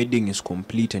wedding is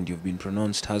complete and you've been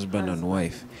pronounced husband and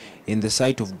wife, in the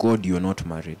sight of God, you're not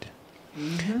married.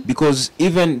 Because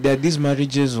even there are these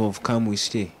marriages of come we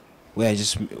stay, where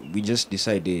we just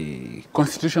decide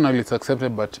Constitutionally it's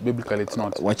accepted, but biblically it's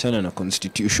not. wachana na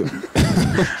constitution.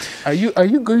 Are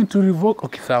you going to revoke?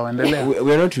 Okay, sawa, endelea.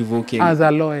 We're not revoking. As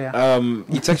a lawyer.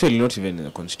 It's actually not even in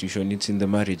the constitution, it's in the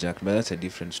Marriage Act, but that's a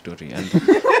different story. And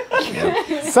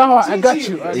Sawa, I got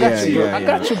you. I got Yeah, you. yeah, I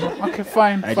got you. Bro. Okay,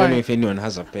 fine. I fine. don't know if anyone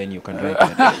has a pen, you can write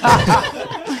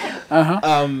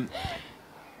that.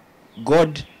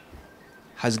 God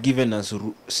has given us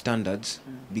standards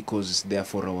because they are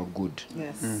for our good.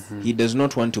 Yes. He does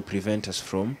not want to prevent us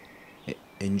from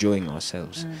enjoying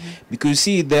ourselves. Because you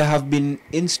see, there have been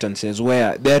instances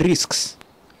where there are risks.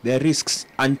 There are risks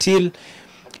until,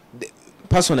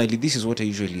 personally, this is what I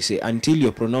usually say, until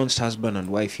you're pronounced husband and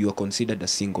wife, you are considered a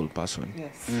single person.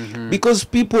 Yes. Because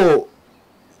people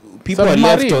are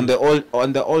left Submarine.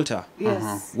 on the altar.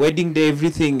 Yes. Wedding day,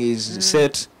 everything is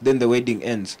set, then the wedding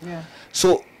ends. Yeah.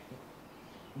 So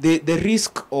the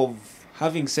risk of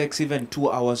having sex even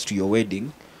 2 hours to your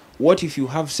wedding, what if you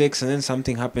have sex and then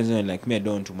something happens and you're like, me, I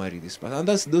don't want to marry this person? And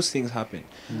those things happen.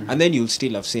 And then you'll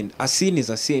still have sinned. A sin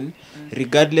is a sin,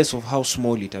 regardless of how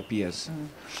small it appears.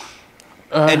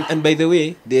 And by the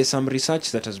way, there's some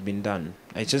research that has been done.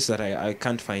 It's just that I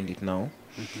can't find it now.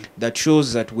 That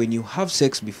shows that when you have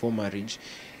sex before marriage,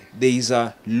 there is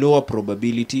a lower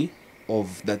probability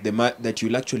of that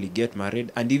you'll actually get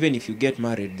married, and even if you get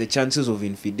married, the chances of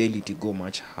infidelity go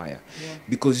much higher.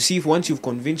 Because you see, if once you've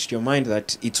convinced your mind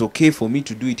that it's okay for me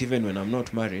to do it even when I'm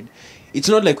not married, it's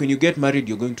not like when you get married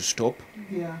you're going to stop.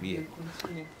 Yeah.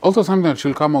 Also, something that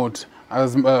should come out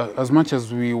as much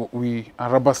as we are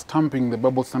rubber stamping the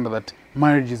Bible standard that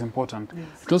marriage is important.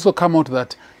 Yes. It also come out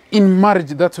that in marriage,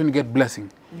 that's when you get blessing.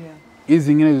 Yeah.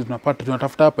 Hizi zingine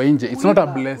tunatafuta hapa nje. It's not a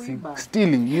blessing.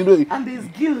 Stealing. Stealing. And there's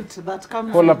guilt that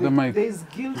comes Call with up the it. mic. There's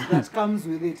guilt that comes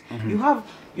with it.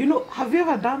 Have you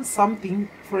ever done something,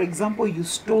 for example, you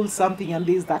stole something and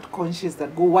there's that conscience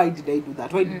that go, why did I do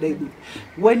that? Why did I do it?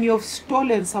 When you've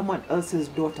stolen someone else's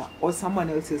daughter or someone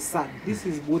else's son, this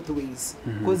is both ways.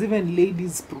 Because even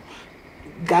ladies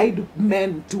guide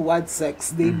men towards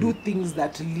sex. They do things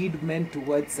that lead men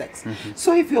towards sex.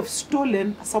 So if you've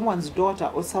stolen someone's daughter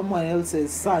or someone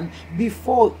else's son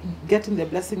before getting the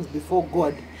blessings before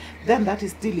God, then that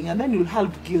is stealing, and then you'll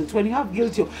have guilt. When you have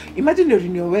guilt, imagine you're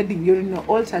in your wedding, you're in your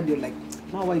altar, and you're like,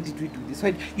 now why did we do this?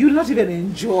 Why? You will not even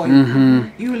enjoy.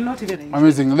 You will not even enjoy.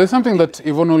 Amazing. There's something that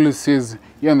Yvonne always says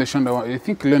here on the show. I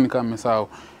think Leonica Mesao,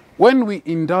 when we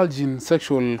indulge in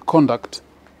sexual conduct,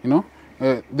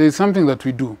 there's something that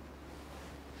we do.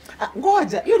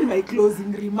 Ngoja, you my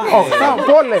closing remark. Oh,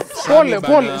 pole.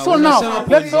 So now,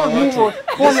 let's all move on.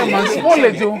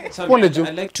 Pole, Joe.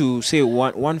 I'd like to say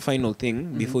one final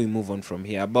thing before we move on from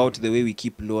here about the way we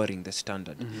keep lowering the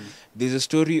standard. There's a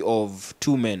story of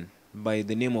two men by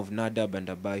the name of Nadab and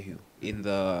Abihu.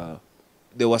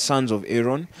 They were sons of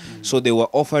Aaron, so they were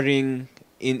offering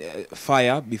in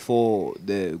fire before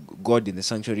the God in the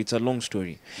sanctuary. It's a long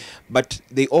story, but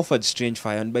they offered strange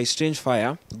fire, and by strange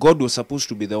fire, God was supposed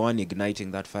to be the one igniting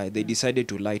that fire. They decided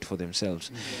to light for themselves.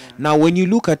 Now when you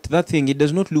look at that thing, it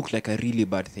does not look like a really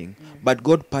bad thing, but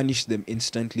God punished them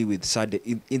instantly with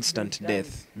instant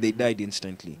death. They died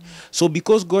instantly. So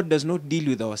because God does not deal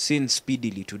with our sins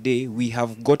speedily today, we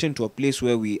have gotten to a place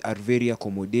where we are very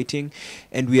accommodating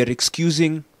and we are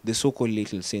excusing the so-called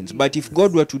little sins. But if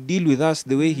God were to deal with us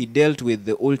the way he dealt with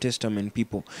the Old Testament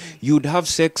people, you'd have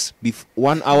sex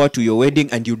 1 hour to your wedding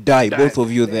and you die, both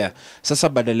of you there. Sasa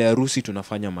badala ya harusi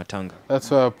tunafanya matanga. That's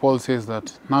why Paul says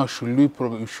that now should we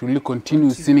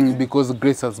continue sinning because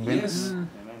grace has been? Yes.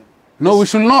 No, we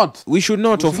should not. We should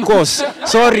not, of course.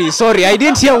 Sorry. I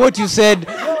didn't hear what you said.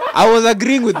 I was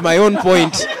agreeing with my own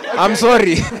point. I'm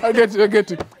sorry. I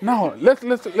get it. Now,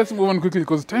 let's move on quickly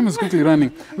because time is quickly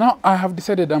running. Now, I have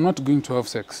decided I'm not going to have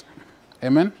sex.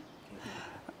 Amen?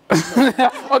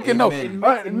 Okay, no. In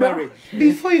marriage.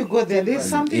 Before you go there, there's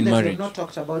something In that marriage. we've not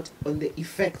talked about on the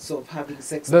effects of having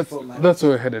sex That's before marriage.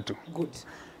 where we're headed to. Good.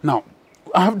 Now,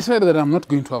 I have decided that I'm not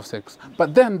going to have sex.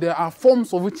 But then there are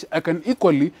forms of which I can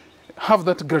equally have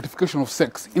that gratification of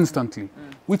sex instantly.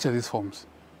 Which are these forms?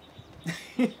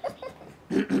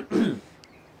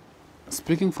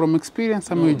 Speaking from experience,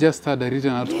 some of you just had a written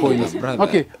out point. Brother,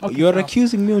 Okay, you're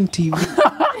accusing me on TV.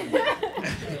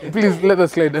 please let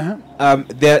us slide.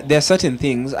 There are certain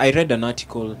things. I read an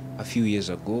article a few years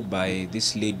ago by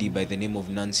this lady by the name of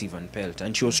Nancy Van Pelt,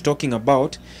 and she was talking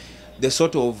about the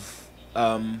sort of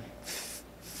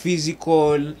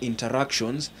physical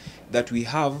interactions that we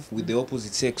have with the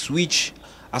opposite sex, which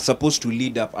are supposed to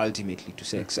lead up ultimately to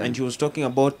sex. And she was talking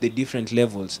about the different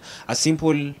levels. A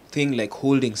simple thing like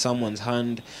holding someone's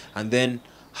hand and then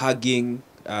hugging.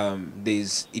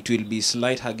 It will be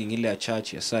slight hugging ile ya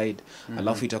church your side,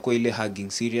 alafu itakuwa ile hugging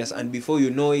serious, and before you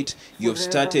know it you've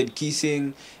started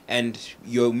kissing and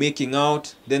you're making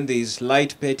out, then there is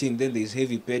light petting, then there is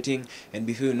heavy petting, and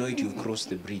before you know it you've crossed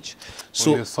the bridge.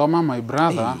 So, Soma, my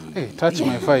brother, hey, touch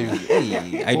my 5.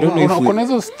 Hey, I don't know if Kuna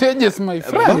hizo stages, my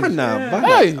friend. Bana.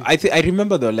 Hey. I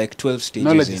remember there were like 12 stages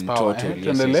Knowledge is in power, total. eh?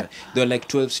 Yes, Tuendelee. yes. There were like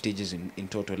 12 stages in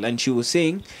total. And she was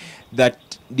saying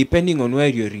that depending on where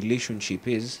your relationship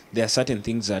is, there are certain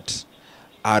things that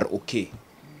are okay.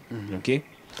 Okay?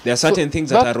 There are certain things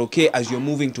that are okay as you're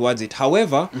moving towards it.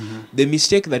 However, the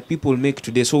mistake that people make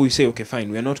today, so we say, okay, fine,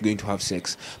 we're not going to have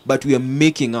sex, but we are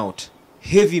making out,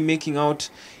 heavy making out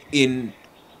in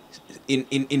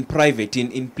private,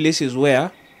 in places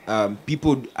where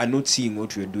people are not seeing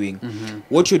what you're doing.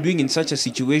 What you're doing in such a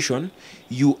situation,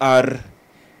 you are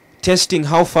testing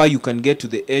how far you can get to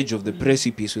the edge of the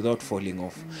precipice without falling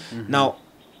off. Now,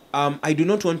 I do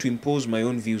not want to impose my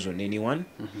own views on anyone.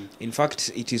 In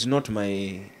fact, it is not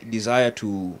my desire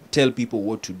to tell people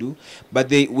what to do. But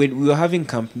when we were having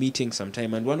camp meetings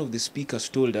sometime, and one of the speakers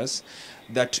told us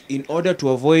that in order to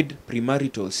avoid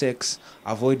premarital sex,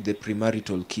 avoid the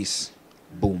premarital kiss.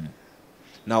 Boom.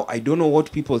 Now, I don't know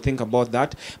what people think about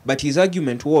that, but his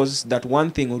argument was that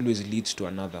one thing always leads to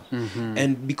another.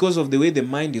 And because of the way the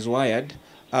mind is wired,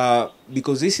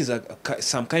 because this is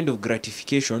some kind of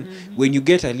gratification, when you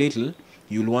get a little,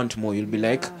 you'll want more. You'll be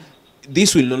like,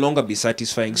 this will no longer be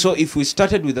satisfying. So if we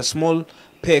started with a small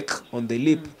peck on the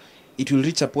lip, it will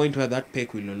reach a point where that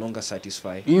peck will no longer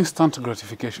satisfy. Instant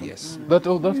gratification. Yes. That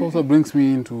also brings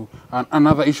me into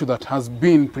another issue that has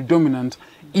been predominant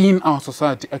in our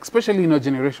society, especially in our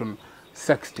generation,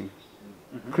 sexting.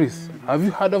 Chris, have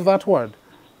you heard of that word?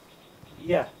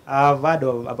 Yeah, I've heard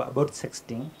about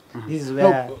sexting. This is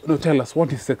where No, tell us,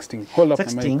 what is sexting? Hold up the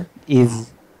sexting mic.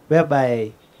 is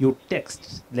whereby you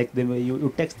text, like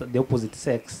you text the opposite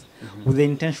sex with the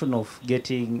intention of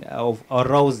getting of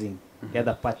arousing the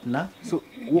other partner. So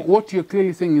what you're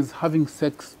clearly saying is having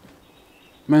sex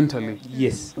mentally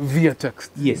Yes, via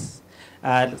text. yes.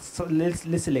 So let's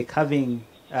say like having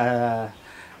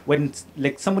when it's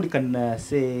like somebody can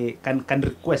say can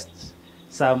request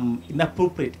some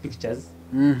inappropriate pictures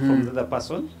from the other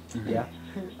person, yeah,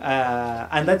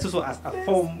 and that's also as a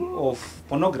form of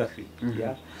pornography,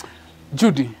 yeah.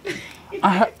 Judy,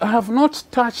 I have not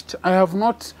touched, I have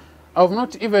not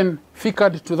even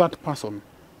figured to that person.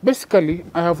 Basically,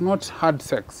 I have not had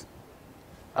sex.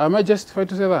 Am I justified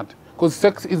to say that? Because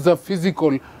sex is a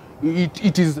physical,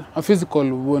 it is a physical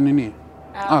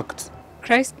act.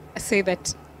 Christ say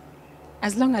that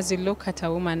as long as you look at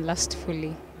a woman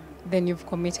lustfully, then you've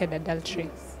committed adultery.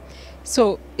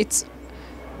 So it's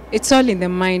all in the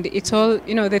mind. It's all,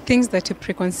 the things that you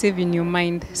preconceive in your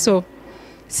mind. So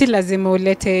si lazima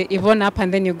ulete Yvonne up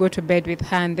and then you go to bed with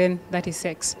her and then that is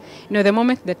sex. The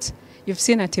moment that you've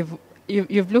seen at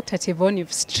you've looked at Yvonne,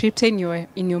 you've stripped in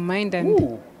your mind,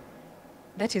 and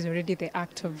that is already the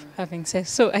act of having sex.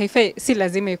 So I feel si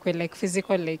lazima ikwe like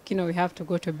physical, like we have to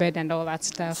go to bed and all that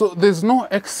stuff. So there's no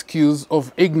excuse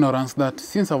of ignorance that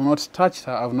since I've not touched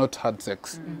her, I've not had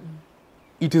sex.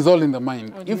 It is all in the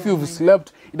mind. If you've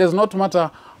slept, it does not matter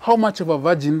how much of a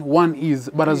virgin one is,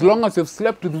 but as long as you've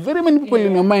slept with very many people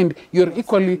in your mind, you're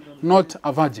equally not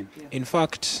a virgin. In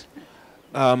fact,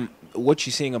 what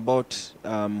she's saying about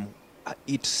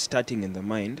it starting in the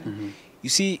mind, you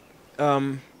see,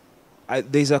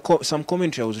 there's some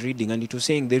commentary I was reading, and it was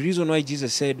saying the reason why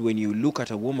Jesus said when you look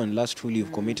at a woman lustfully,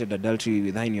 you've committed adultery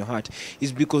with her in your heart,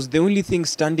 is because the only thing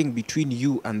standing between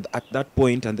you and at that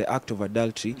point and the act of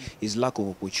adultery is lack of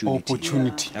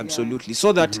opportunity. Absolutely.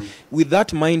 So that with that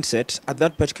mindset, at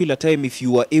that particular time, if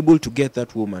you were able to get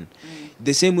that woman,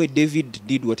 the same way David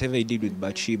did whatever he did with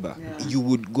Bathsheba, you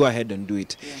would go ahead and do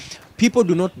it. People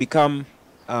do not become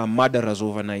murderers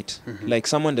overnight. Like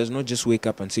someone does not just wake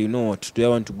up and say, you know what, today I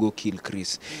want to go kill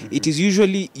Chris. It is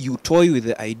usually you toy with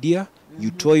the idea, you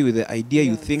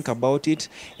think about it,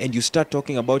 and you start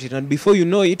talking about it, and before you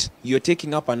know it, you're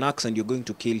taking up an axe and you're going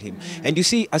to kill him. And you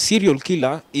see, a serial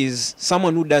killer is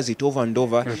someone who does it over and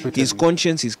over. His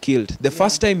conscience is killed. The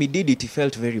first time he did it, he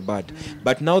felt very bad,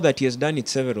 but now that he has done it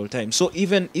several times, so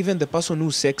even the person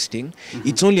who's sexting,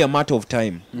 it's only a matter of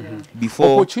time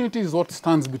before. Opportunity is what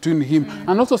stands between him,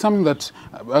 and also something that,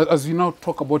 as we now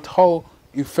talk about how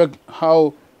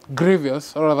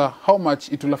grievous, or rather how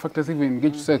much it will affect us if we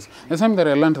engage sex. There's something that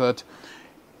I learned, that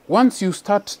once you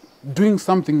start doing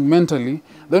something mentally,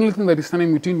 the only thing that is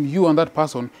standing between you and that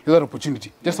person is that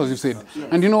opportunity, just as you said.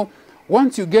 And you know,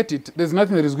 once you get it, there's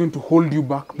nothing that is going to hold you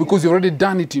back, because you've already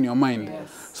done it in your mind.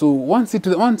 So once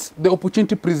the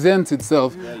opportunity presents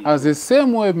itself, as the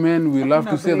same way men will have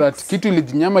to say that kitu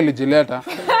ilijinyama lijileta,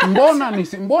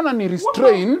 mbona ni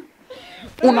restrain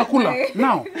unakula.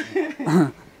 Now,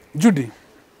 Judy,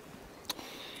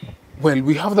 well,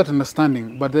 we have that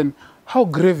understanding, but then how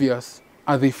grievous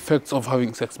are the effects of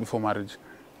having sex before marriage?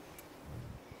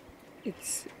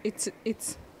 It's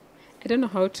I don't know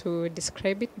how to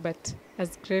describe it, but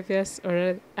as grievous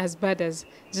or as bad as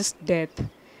just death.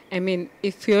 I mean,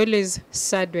 if we're always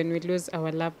sad when we lose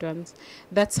our loved ones,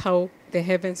 that's how the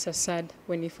heavens are sad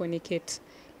when you fornicate,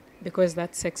 because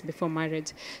that's sex before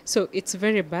marriage. So it's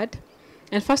very bad.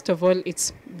 And first of all,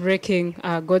 it's breaking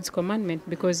God's commandment,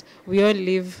 because we all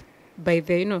live by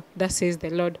the, that says the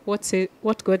Lord.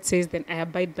 What God says, then I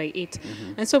abide by it.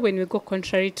 And so when we go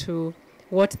contrary to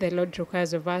what the Lord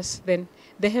requires of us, then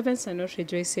the heavens are not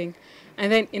rejoicing.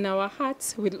 And then in our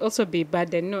hearts, we'll also be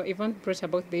burdened. No, even brought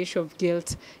about the issue of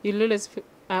guilt. You'll always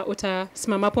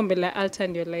simama hapo mbele ya altar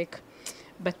and you're like,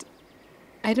 but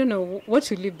I don't know,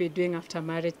 what will you be doing after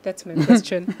marriage? That's my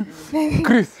question.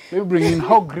 Chris, let me bring in,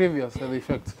 how grievous are the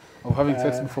effects of having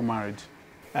sex before marriage?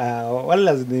 While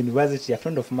I was in the university, a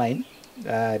friend of mine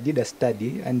did a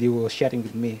study, and he was sharing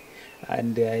with me.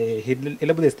 And he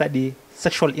labeled the study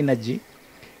sexual energy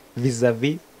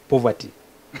vis-a-vis poverty.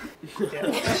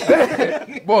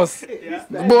 Boss,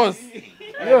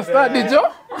 your study,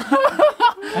 Joe?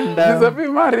 Vis-a-vis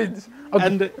marriage. Okay.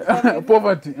 And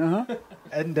poverty.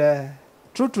 And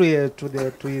true to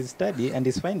his study and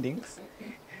his findings,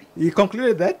 he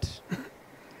concluded that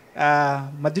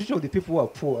majority of the people who are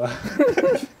poor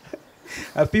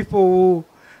are people who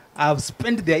have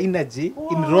spent their energy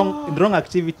in wrong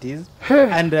activities,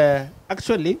 and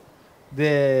actually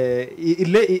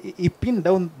he pinned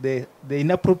down the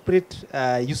inappropriate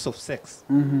use of sex.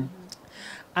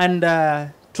 And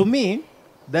to me,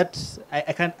 that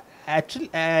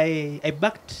I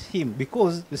backed him,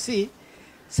 because you see,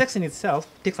 sex in itself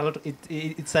takes a lot.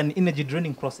 It's an energy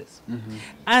draining process,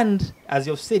 and as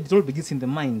you've said, it all begins in the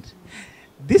mind.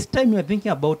 This time you are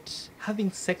thinking about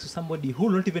having sex with somebody who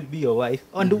will not even be your wife,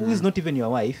 and who is not even your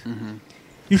wife.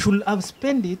 You should have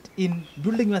spent it in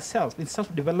building yourself, in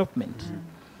self-development.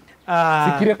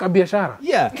 Fikiria kabiashara.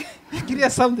 Yeah, fikiria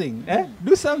something.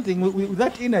 Do something with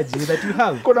that energy that you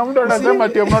have. Kuna mtu anasema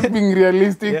ati I'm not being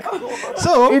realistic.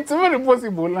 So it's very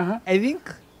possible. I think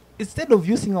instead of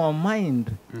using our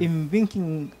mind in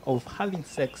thinking of having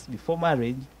sex before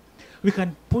marriage, we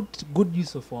can put good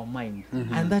use of our mind,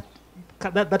 and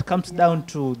that comes down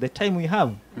to the time we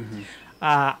have.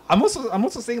 I'm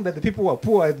also saying that the people who are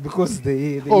poor because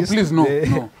they oh please no.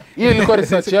 Yeah, look at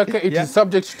research yake, it is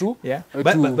subject to. Yeah.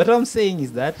 But what I'm saying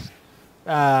is that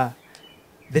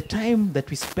the time that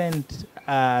we spend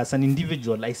as an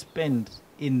individual, I spend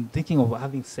in thinking of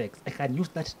having sex, I can use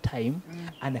that time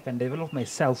and I can develop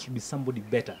myself to be somebody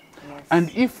better. Yes.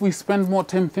 And if we spend more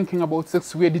time thinking about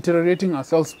sex, we are deteriorating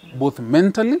ourselves both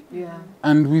mentally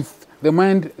and with the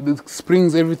mind that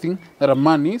springs everything that a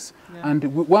man is. And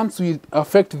once we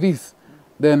affect this,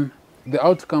 then the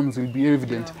outcomes will be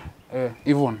evident.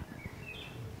 Yvonne.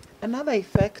 Another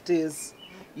effect is,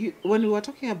 when we were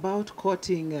talking about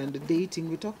courting and dating,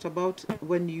 we talked about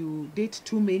when you date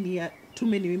too many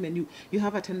women, you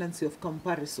have a tendency of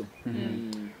comparison.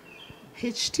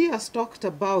 HT has talked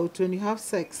about when you have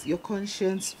sex, your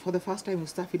conscience for the first time you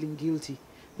start feeling guilty.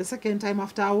 The second time,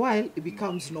 after a while, it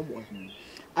becomes normal.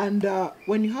 And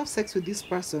when you have sex with this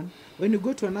person, when you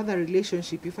go to another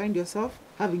relationship, you find yourself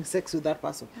having sex with that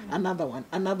person, another one,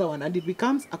 and it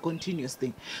becomes a continuous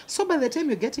thing. So by the time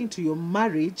you're getting to your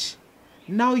marriage,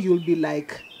 now you'll be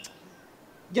like,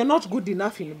 you're not good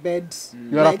enough in bed.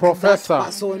 You're like a professor. That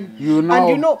person. You know. And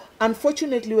you know,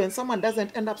 unfortunately, when someone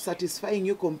doesn't end up satisfying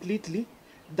you completely,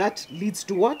 that leads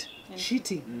to what?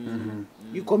 Cheating.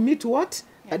 You commit what?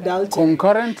 Adultery.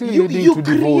 Concurrently leading to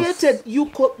divorce.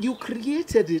 You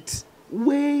created it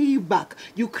way back.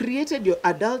 You created your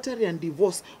adultery and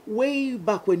divorce way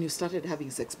back when you started having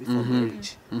sex before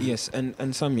marriage. Yes,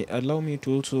 and Sammy, allow me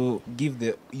to also give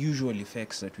the usual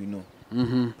effects that we know.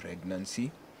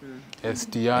 Pregnancy,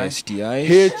 STI,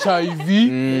 STIs,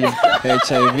 HIV,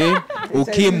 HIV,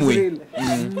 ukimwi.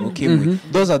 Ukimwi.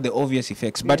 Those are the obvious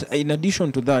effects. But in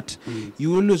addition to that,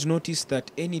 you always notice that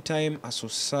anytime a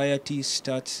society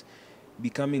starts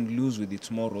becoming loose with its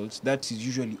morals, that is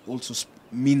usually also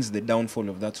means the downfall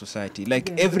of that society. Like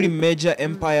every major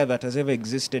empire that has ever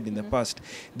existed in the past,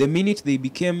 the minute they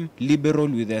became liberal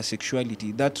with their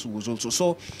sexuality, that was also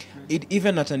so. It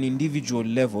even at an individual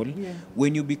level,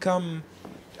 when you become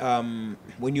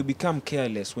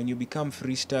careless, when you become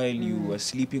freestyle, you are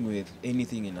sleeping with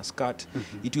anything in a skirt,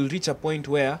 it will reach a point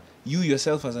where you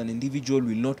yourself as an individual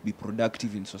will not be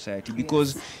productive in society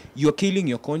because you're killing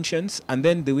your conscience. And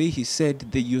then the way he said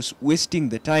that you're wasting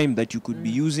the time that you could be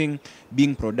using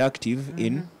being productive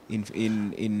in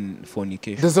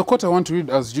fornication. There's a quote I want to read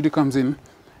as Judy comes in.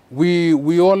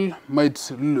 We all might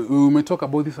talk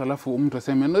about this alafu mtu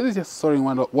aseme no, this is just soaring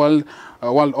wild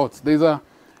odds. There's a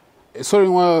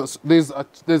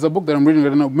book that I'm reading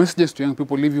right now, Messages to Young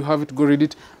People. If you have it, go read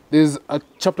it. There's a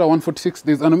chapter 146.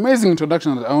 There's an amazing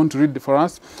introduction that I want to read for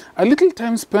us. A little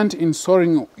time spent in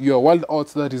soaring your wild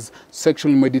odds, that is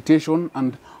sexual meditation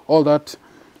and all that.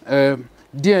 Dear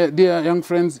young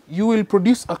friends, you will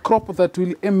produce a crop that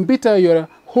will embitter your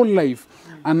whole life.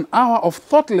 An hour of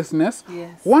thoughtlessness,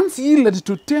 once yielded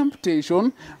to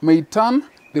temptation, may turn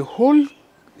the whole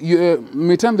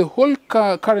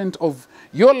current of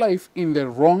your life in the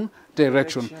wrong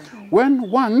direction.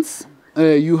 When once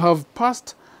you have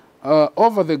passed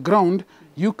over the ground,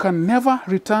 you can never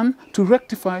return to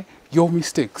rectify your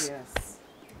mistakes. Yes.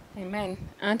 Amen.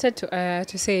 I wanted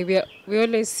to say we're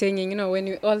always singing, you know, when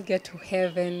we all get to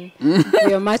heaven,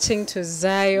 we are marching to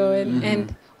Zion,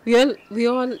 and we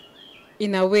all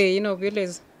in a way, you know, we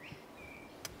always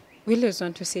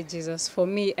want to see Jesus. For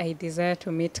me, I desire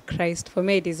to meet Christ. For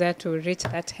me, I desire to reach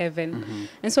that heaven.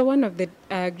 And so one of the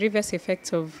grievous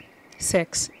effects of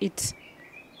sex, it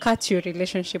cuts your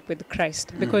relationship with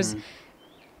Christ. Because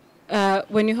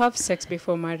when you have sex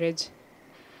before marriage,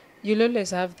 you'll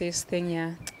always have this thing,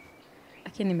 and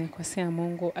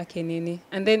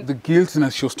then the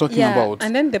guiltiness she was talking about.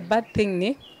 And then the bad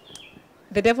thing,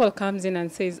 the devil comes in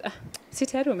and says,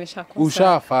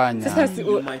 Ushafanya.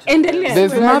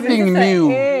 There's nothing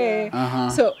new.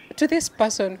 So to this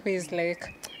person who is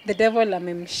like, the devil, you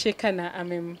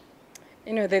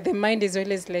know, the mind is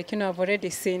always like, you know, I've already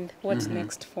sinned. What's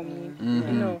next for me?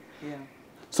 You know.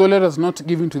 So let us not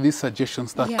give in to these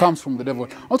suggestions that comes from the devil.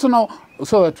 Also now,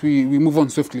 so that we move on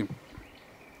swiftly.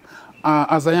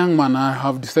 As a young man, I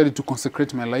have decided to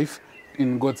consecrate my life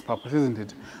in God's purpose, isn't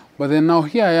it? But then now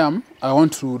here I am, I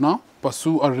want to now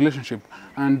pursue a relationship,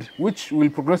 and which will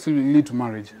progressively lead to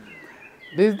marriage.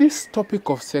 There's this topic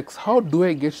of sex. How do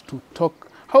I get to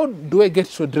talk? How do I get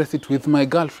to address it with my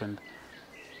girlfriend?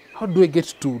 How do I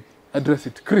get to address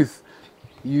it? Chris,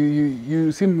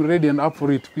 you seem ready and up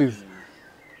for it, please.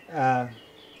 How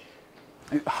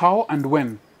and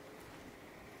when?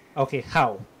 Okay,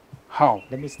 how? How?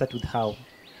 Let me start with how.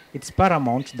 It's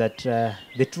paramount that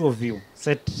the two of you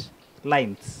set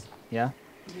lines, yeah?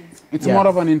 It's more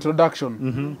of an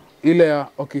introduction.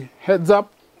 Okay, heads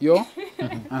up, yo.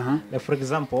 Like for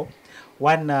example,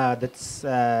 one that's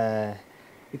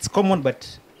it's common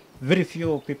but very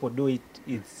few people do it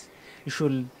is you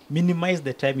should minimize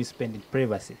the time you spend in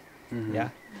privacy. Yeah.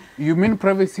 You mean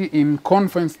privacy in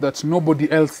confines that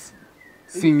nobody else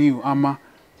seeing you, ama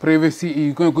privacy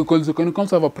you can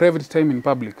also have a private time in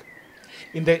public.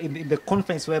 In the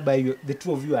confines whereby the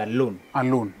two of you are alone.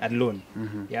 Alone.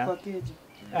 Yeah.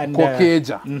 And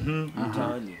yeah.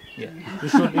 You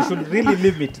should really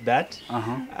limit that.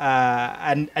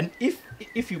 And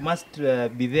if you must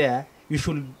be there, you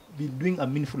should be doing a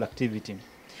meaningful activity.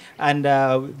 And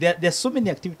there's so many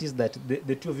activities that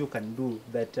the two of you can do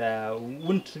that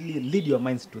won't really lead your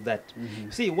minds to that.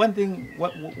 See, one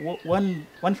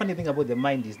funny thing about the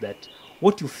mind is that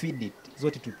what you feed it is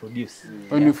what it will produce.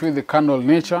 When you feed the carnal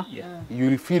nature, you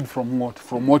will feed from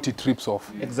what it trips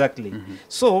off. Exactly.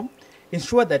 So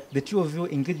ensure that the two of you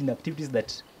engage in activities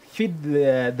that feed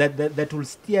that will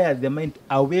steer the mind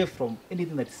away from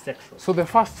anything that is sexual. So the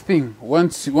first thing,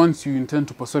 once you intend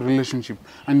to pursue a relationship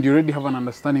and you already have an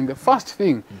understanding, the first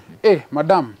thing, hey,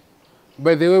 madam,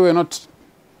 by the way,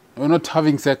 we're not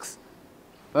having sex.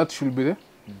 That should be there,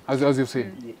 as you've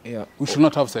said. Yeah. We should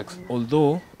not have sex.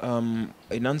 Although,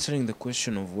 in answering the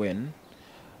question of when,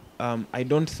 I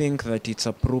don't think that it's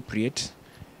appropriate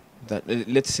that,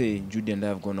 let's say Judy and I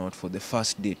have gone out for the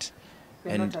first date.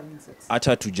 We're not having sex.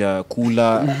 Hata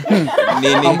tujakula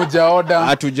nini, Hamujaoda.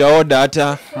 hatujaoda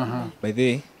hata. By the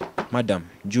way, Madam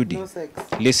Judy, No sex.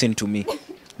 listen to me.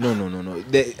 No.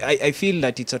 I feel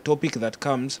that it's a topic that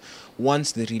comes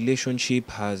once the relationship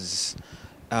has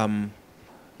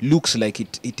looks like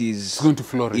it is It's going to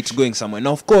flourish. it's going somewhere.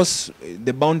 Now, of course,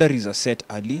 the boundaries are set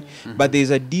early, but there's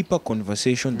a deeper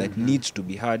conversation that needs to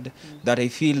be had that I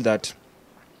feel that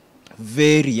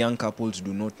very young couples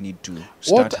do not need to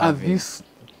start What are having. these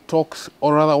talks,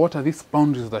 or rather, what are these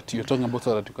boundaries that you're talking about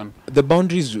so that you can... The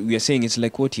boundaries we are saying, it's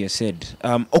like what you said.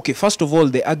 Okay, first of all,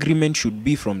 the agreement should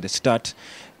be from the start.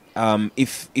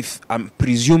 If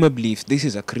presumably if this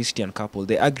is a Christian couple,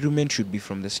 the agreement should be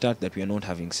from the start that we are not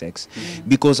having sex.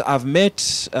 Because I've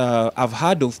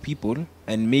heard of people,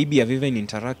 and maybe I've even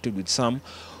interacted with some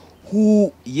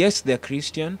who, yes, they're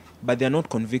Christian, but they're not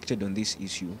convicted on this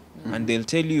issue. And they'll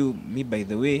tell you, me, by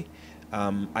the way,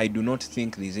 I do not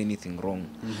think there's anything wrong.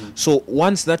 So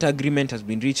once that agreement has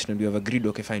been reached and we have agreed,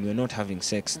 okay, fine, we're not having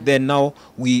sex, then now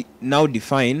we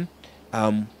define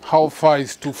How far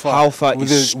is too far? How far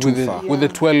with is the, too with the, far? With the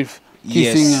 12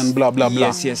 kissing and blah, blah,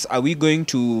 blah. Yes. Are we going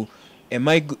to...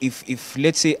 if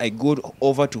let's say I go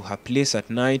over to her place at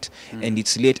night and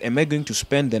it's late, am I going to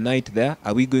spend the night there?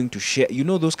 Are we going to share,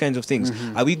 those kinds of things?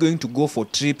 Are we going to go for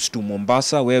trips to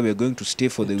Mombasa where we're going to stay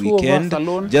for the two of us weekend?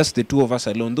 alone? Just the two of us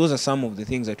alone. Those are some of the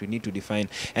things that we need to define.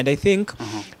 And I think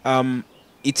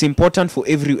it's important for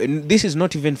and this is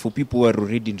not even for people who are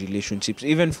already in relationships,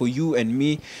 even for you and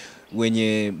me,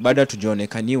 wenye bada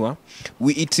tujaonekaniwa,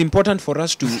 it's important for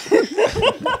us to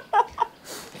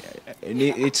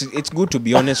it's good to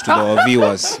be honest with our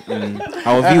viewers.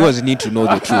 Our viewers need to know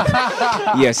the truth.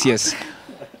 Yes.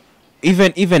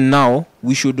 Even now,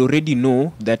 we should already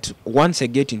know that once I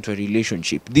get into a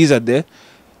relationship, these are the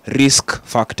risk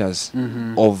factors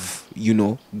of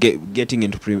getting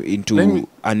into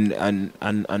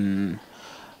an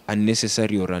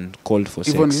unnecessary or uncalled for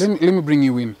Yvonne, sex. let me bring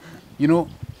you in.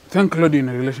 Thank God you're in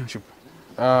a relationship.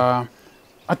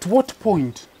 At what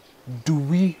point do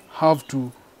we have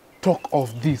to talk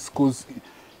of this? Because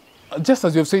just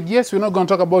as you have said, yes, we're not going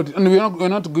to talk about it, and we're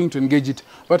not going to engage it,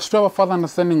 but to have a further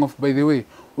understanding of, by the way,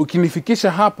 ukinifikisha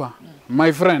hapa,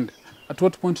 my friend, at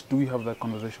what point do we have that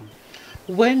conversation?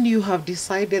 When you have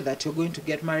decided that you're going to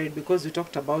get married, because we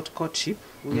talked about courtship,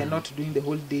 we are not doing the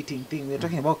whole dating thing, we're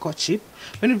talking about courtship.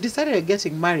 When you've decided you're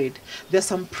getting married, there's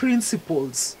some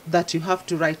principles that you have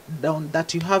to write down,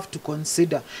 that you have to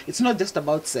consider. It's not just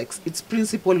about sex, it's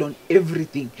principle on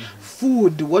everything.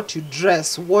 Food, what you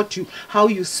dress, how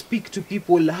you speak to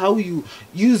people, how you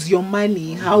use your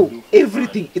money, how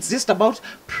everything. It's just about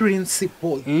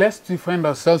principle. Lest we find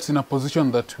ourselves in a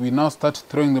position that we now start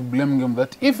throwing the blame game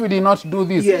that if we did not do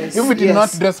this, if we did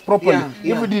not dress properly,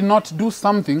 if we did not do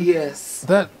something,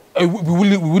 that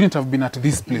we wouldn't have been at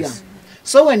this place.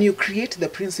 So when you create the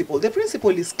principle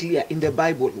is clear in the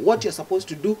Bible. What you're supposed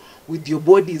to do with your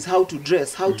body is how to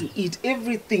dress, how to eat,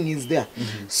 everything is there.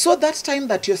 So that time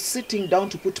that you're sitting down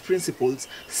to put principles,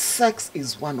 sex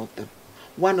is one of them,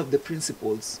 one of the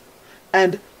principles.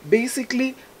 And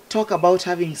basically talk about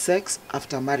having sex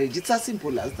after marriage. It's as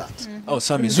simple as that. Oh,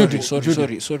 Sammy, sorry.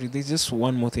 There's just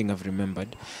one more thing I've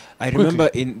remembered. I remember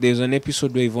there's an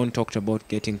episode where Yvonne talked about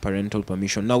getting parental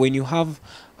permission. Now, when you have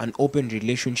an open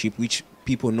relationship, which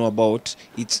people know about,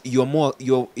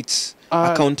 it's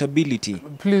accountability.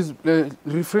 Please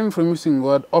refrain from using the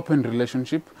word open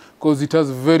relationship, because it has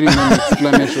very many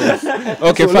explanations.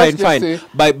 Okay, so fine.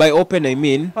 By open, I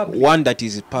mean one that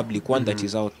is public, one that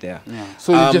is out there. Yeah.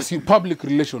 So you just public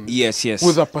relations. Yes.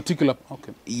 With a particular.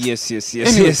 Okay. Yes.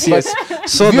 Anyway,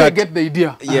 So that that get the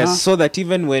idea. Yes. So that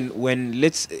even when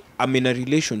I'm in a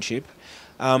relationship,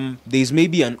 there's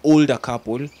maybe an older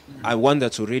couple, one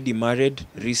that's already married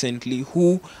recently,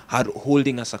 who are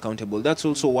holding us accountable. That's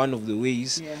also one of the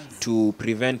ways to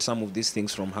prevent some of these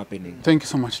things from happening. Thank you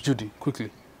so much, Judy.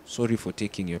 Quickly. Sorry for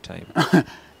taking your time.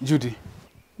 Judy.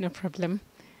 No problem.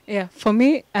 Yeah, for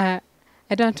me, I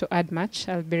don't want to add much.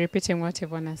 I'll be repeating what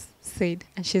Yvonne has said.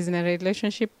 And she's in a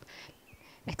relationship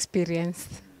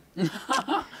experienced.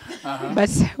 But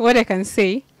what I can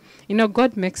say,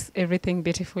 God makes everything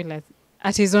beautiful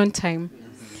at his own time.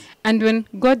 And when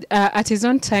God, at his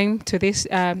own time to this,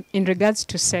 in regards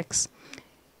to sex,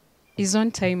 his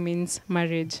own time means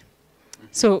marriage.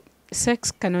 So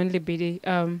sex can only be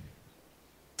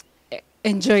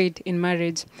enjoyed in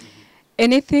marriage.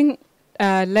 Anything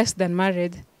less than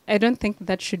marriage, I don't think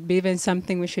that should be even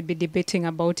something we should be debating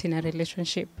about in a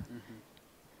relationship.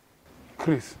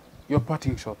 Chris, your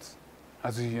parting shots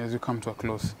as you come to a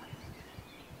close.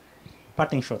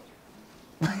 Parting shot.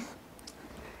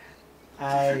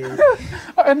 I'm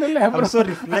I'm so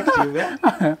reflective.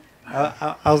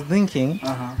 I was thinking,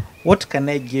 what can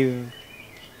I give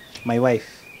my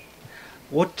wife?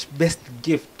 What best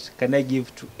gift can I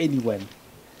give to anyone?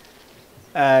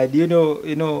 Do you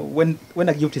know when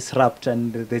a gift is wrapped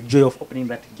and the joy of opening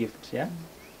that gift, yeah?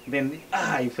 Then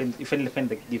you finally find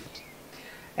the gift.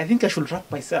 I think I should wrap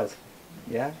myself,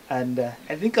 yeah? And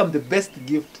I think I'm the best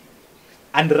gift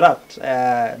unwrapped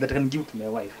that I can give to my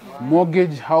wife.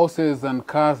 Mortgage, houses and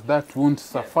cars, that won't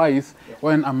suffice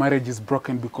when a marriage is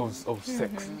broken because of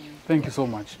sex. Thank you so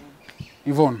much.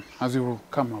 Yvonne, as you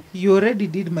come up. You already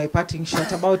did my parting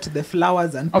shot about the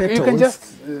flowers and Okay, petals. you can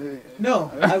just...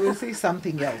 No, I will say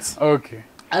something else. Okay.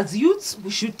 As youths,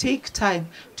 we should take time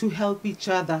to help each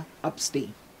other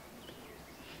abstain.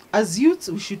 As youths,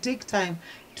 we should take time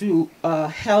to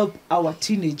help our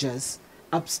teenagers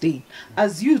abstain.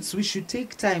 As youths, we should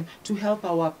take time to help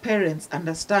our parents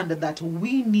understand that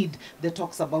we need the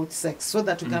talks about sex so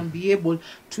that we can be able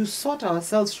to sort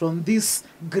ourselves from these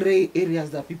gray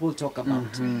areas that people talk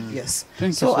about. Yes.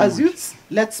 Thank you So so as much. youths,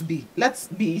 let's be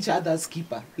each other's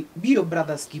keeper. Be your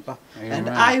brother's keeper. And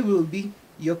Amen. I will be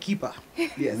your keeper.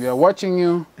 Yes. We are watching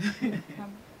you.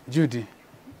 Judy.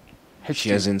 She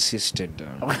has insisted.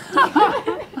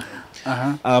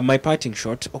 Uh-huh. My parting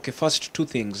shot. Okay, first two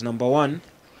things. Number one,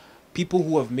 people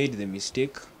who have made the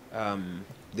mistake,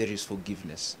 there is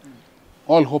forgiveness.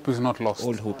 All hope is not lost.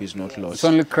 All hope is not It's lost.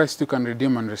 only Christ who can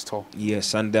redeem and restore.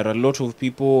 Yes, and there are a lot of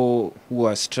people who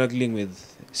are struggling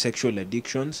with sexual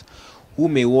addictions who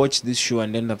may watch this show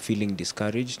and end up feeling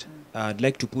discouraged. I'd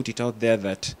like to put it out there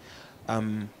that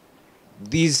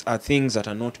these are things that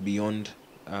are not beyond.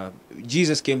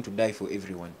 Jesus came to die for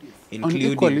everyone,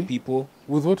 including equally, people.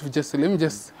 With what we just said, let me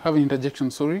just have an interjection,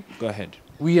 sorry. Go ahead.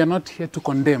 We are not here to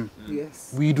condemn.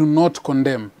 Yes. We do not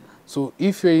condemn. So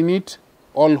if you're in it,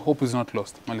 all hope is not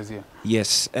lost. Malaysia.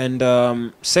 Yes,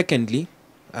 and secondly,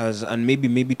 and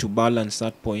maybe to balance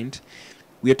that point,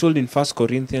 we are told in 1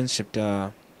 Corinthians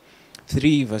chapter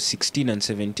 3 verse 16 and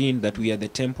 17 that we are the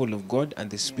temple of God and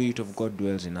the Spirit of God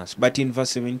dwells in us. But in verse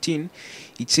 17,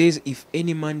 it says, if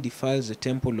any man defiles the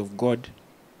temple of God,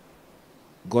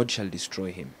 God shall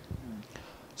destroy him.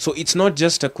 So it's not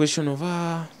just a question of,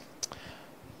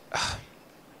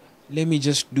 let me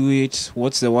just do it.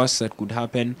 What's the worst that could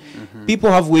happen? People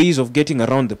have ways of getting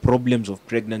around the problems of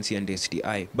pregnancy and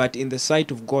STI. But in the sight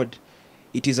of God,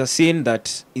 it is a sin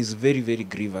that is very, very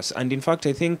grievous. And in fact,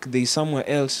 I think there is somewhere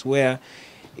else where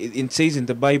it says in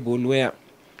the Bible where...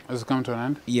 Has it come to an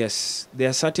end? Yes, there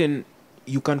are certain...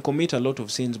 You can commit a lot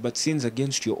of sins, but sins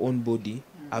against your own body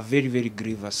are very, very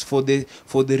grievous. For the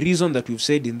reason that we've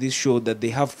said in this show, that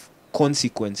they have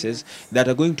consequences that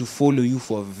are going to follow you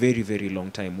for a very, very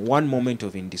long time. One moment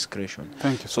of indiscretion.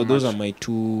 Thank you so much. So those are my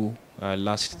two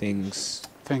last things.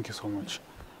 Thank you so much.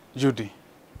 Judy.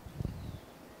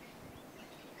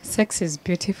 Sex is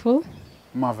beautiful,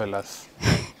 Marvelous.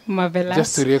 marvelous,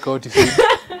 Just to record what you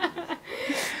said.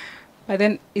 but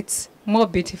then it's more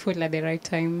beautiful at the right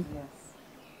time.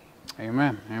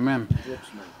 Amen. Amen.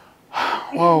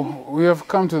 Wow, we have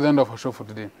come to the end of our show for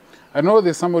today. I know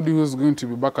there's somebody who's going to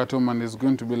be back at home and is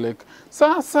going to be like,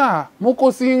 Sasa,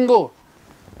 muko single.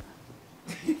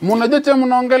 Munajua cha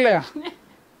munaongelea?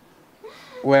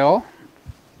 Well,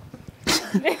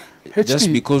 Just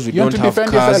HT, because we you want don't to have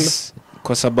defend cars, yourself?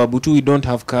 kwa sababu tu we don't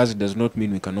have cars does not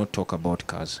mean we cannot talk about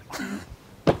cars.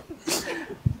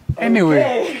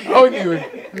 Anyway,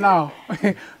 now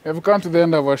we have come to the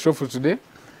end of our show for today.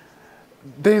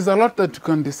 There is a lot that you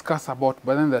can discuss about,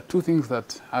 but then there are two things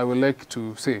that I would like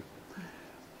to say.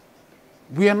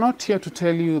 We are not here to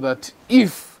tell you that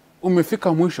if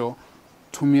umefika mwisho,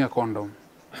 tumia condom.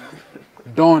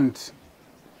 Don't,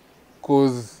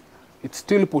 because it's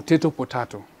still potato,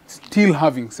 still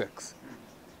having sex.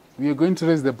 We are going to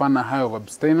raise the banner high of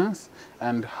abstinence,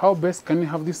 and how best can you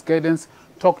have this guidance?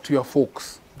 Talk to your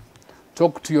folks.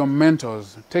 Talk to your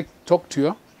mentors. Talk to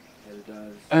your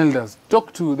elders.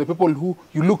 Talk to the people who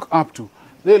you look up to.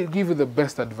 They'll give you the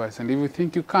best advice. And if you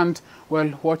think you can't,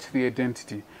 well, watch The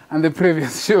Identity and the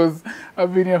previous shows.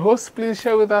 I've been your host. Please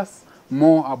share with us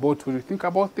more about what you think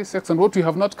about this sex and what we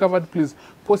have not covered, please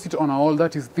post it on our wall.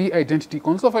 That is The Identity. You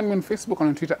can also find me on Facebook and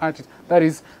on Twitter at it. That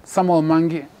is Samuel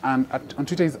Mangi, and on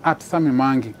Twitter is at Sammy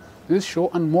Mangi. This show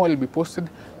and more will be posted.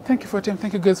 Thank you for your time.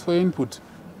 Thank you guys for your input.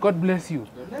 God bless you.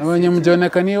 Na wenye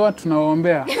mjaonekaniwa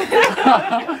tunawaombea.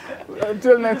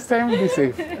 Until next time, be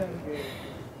safe.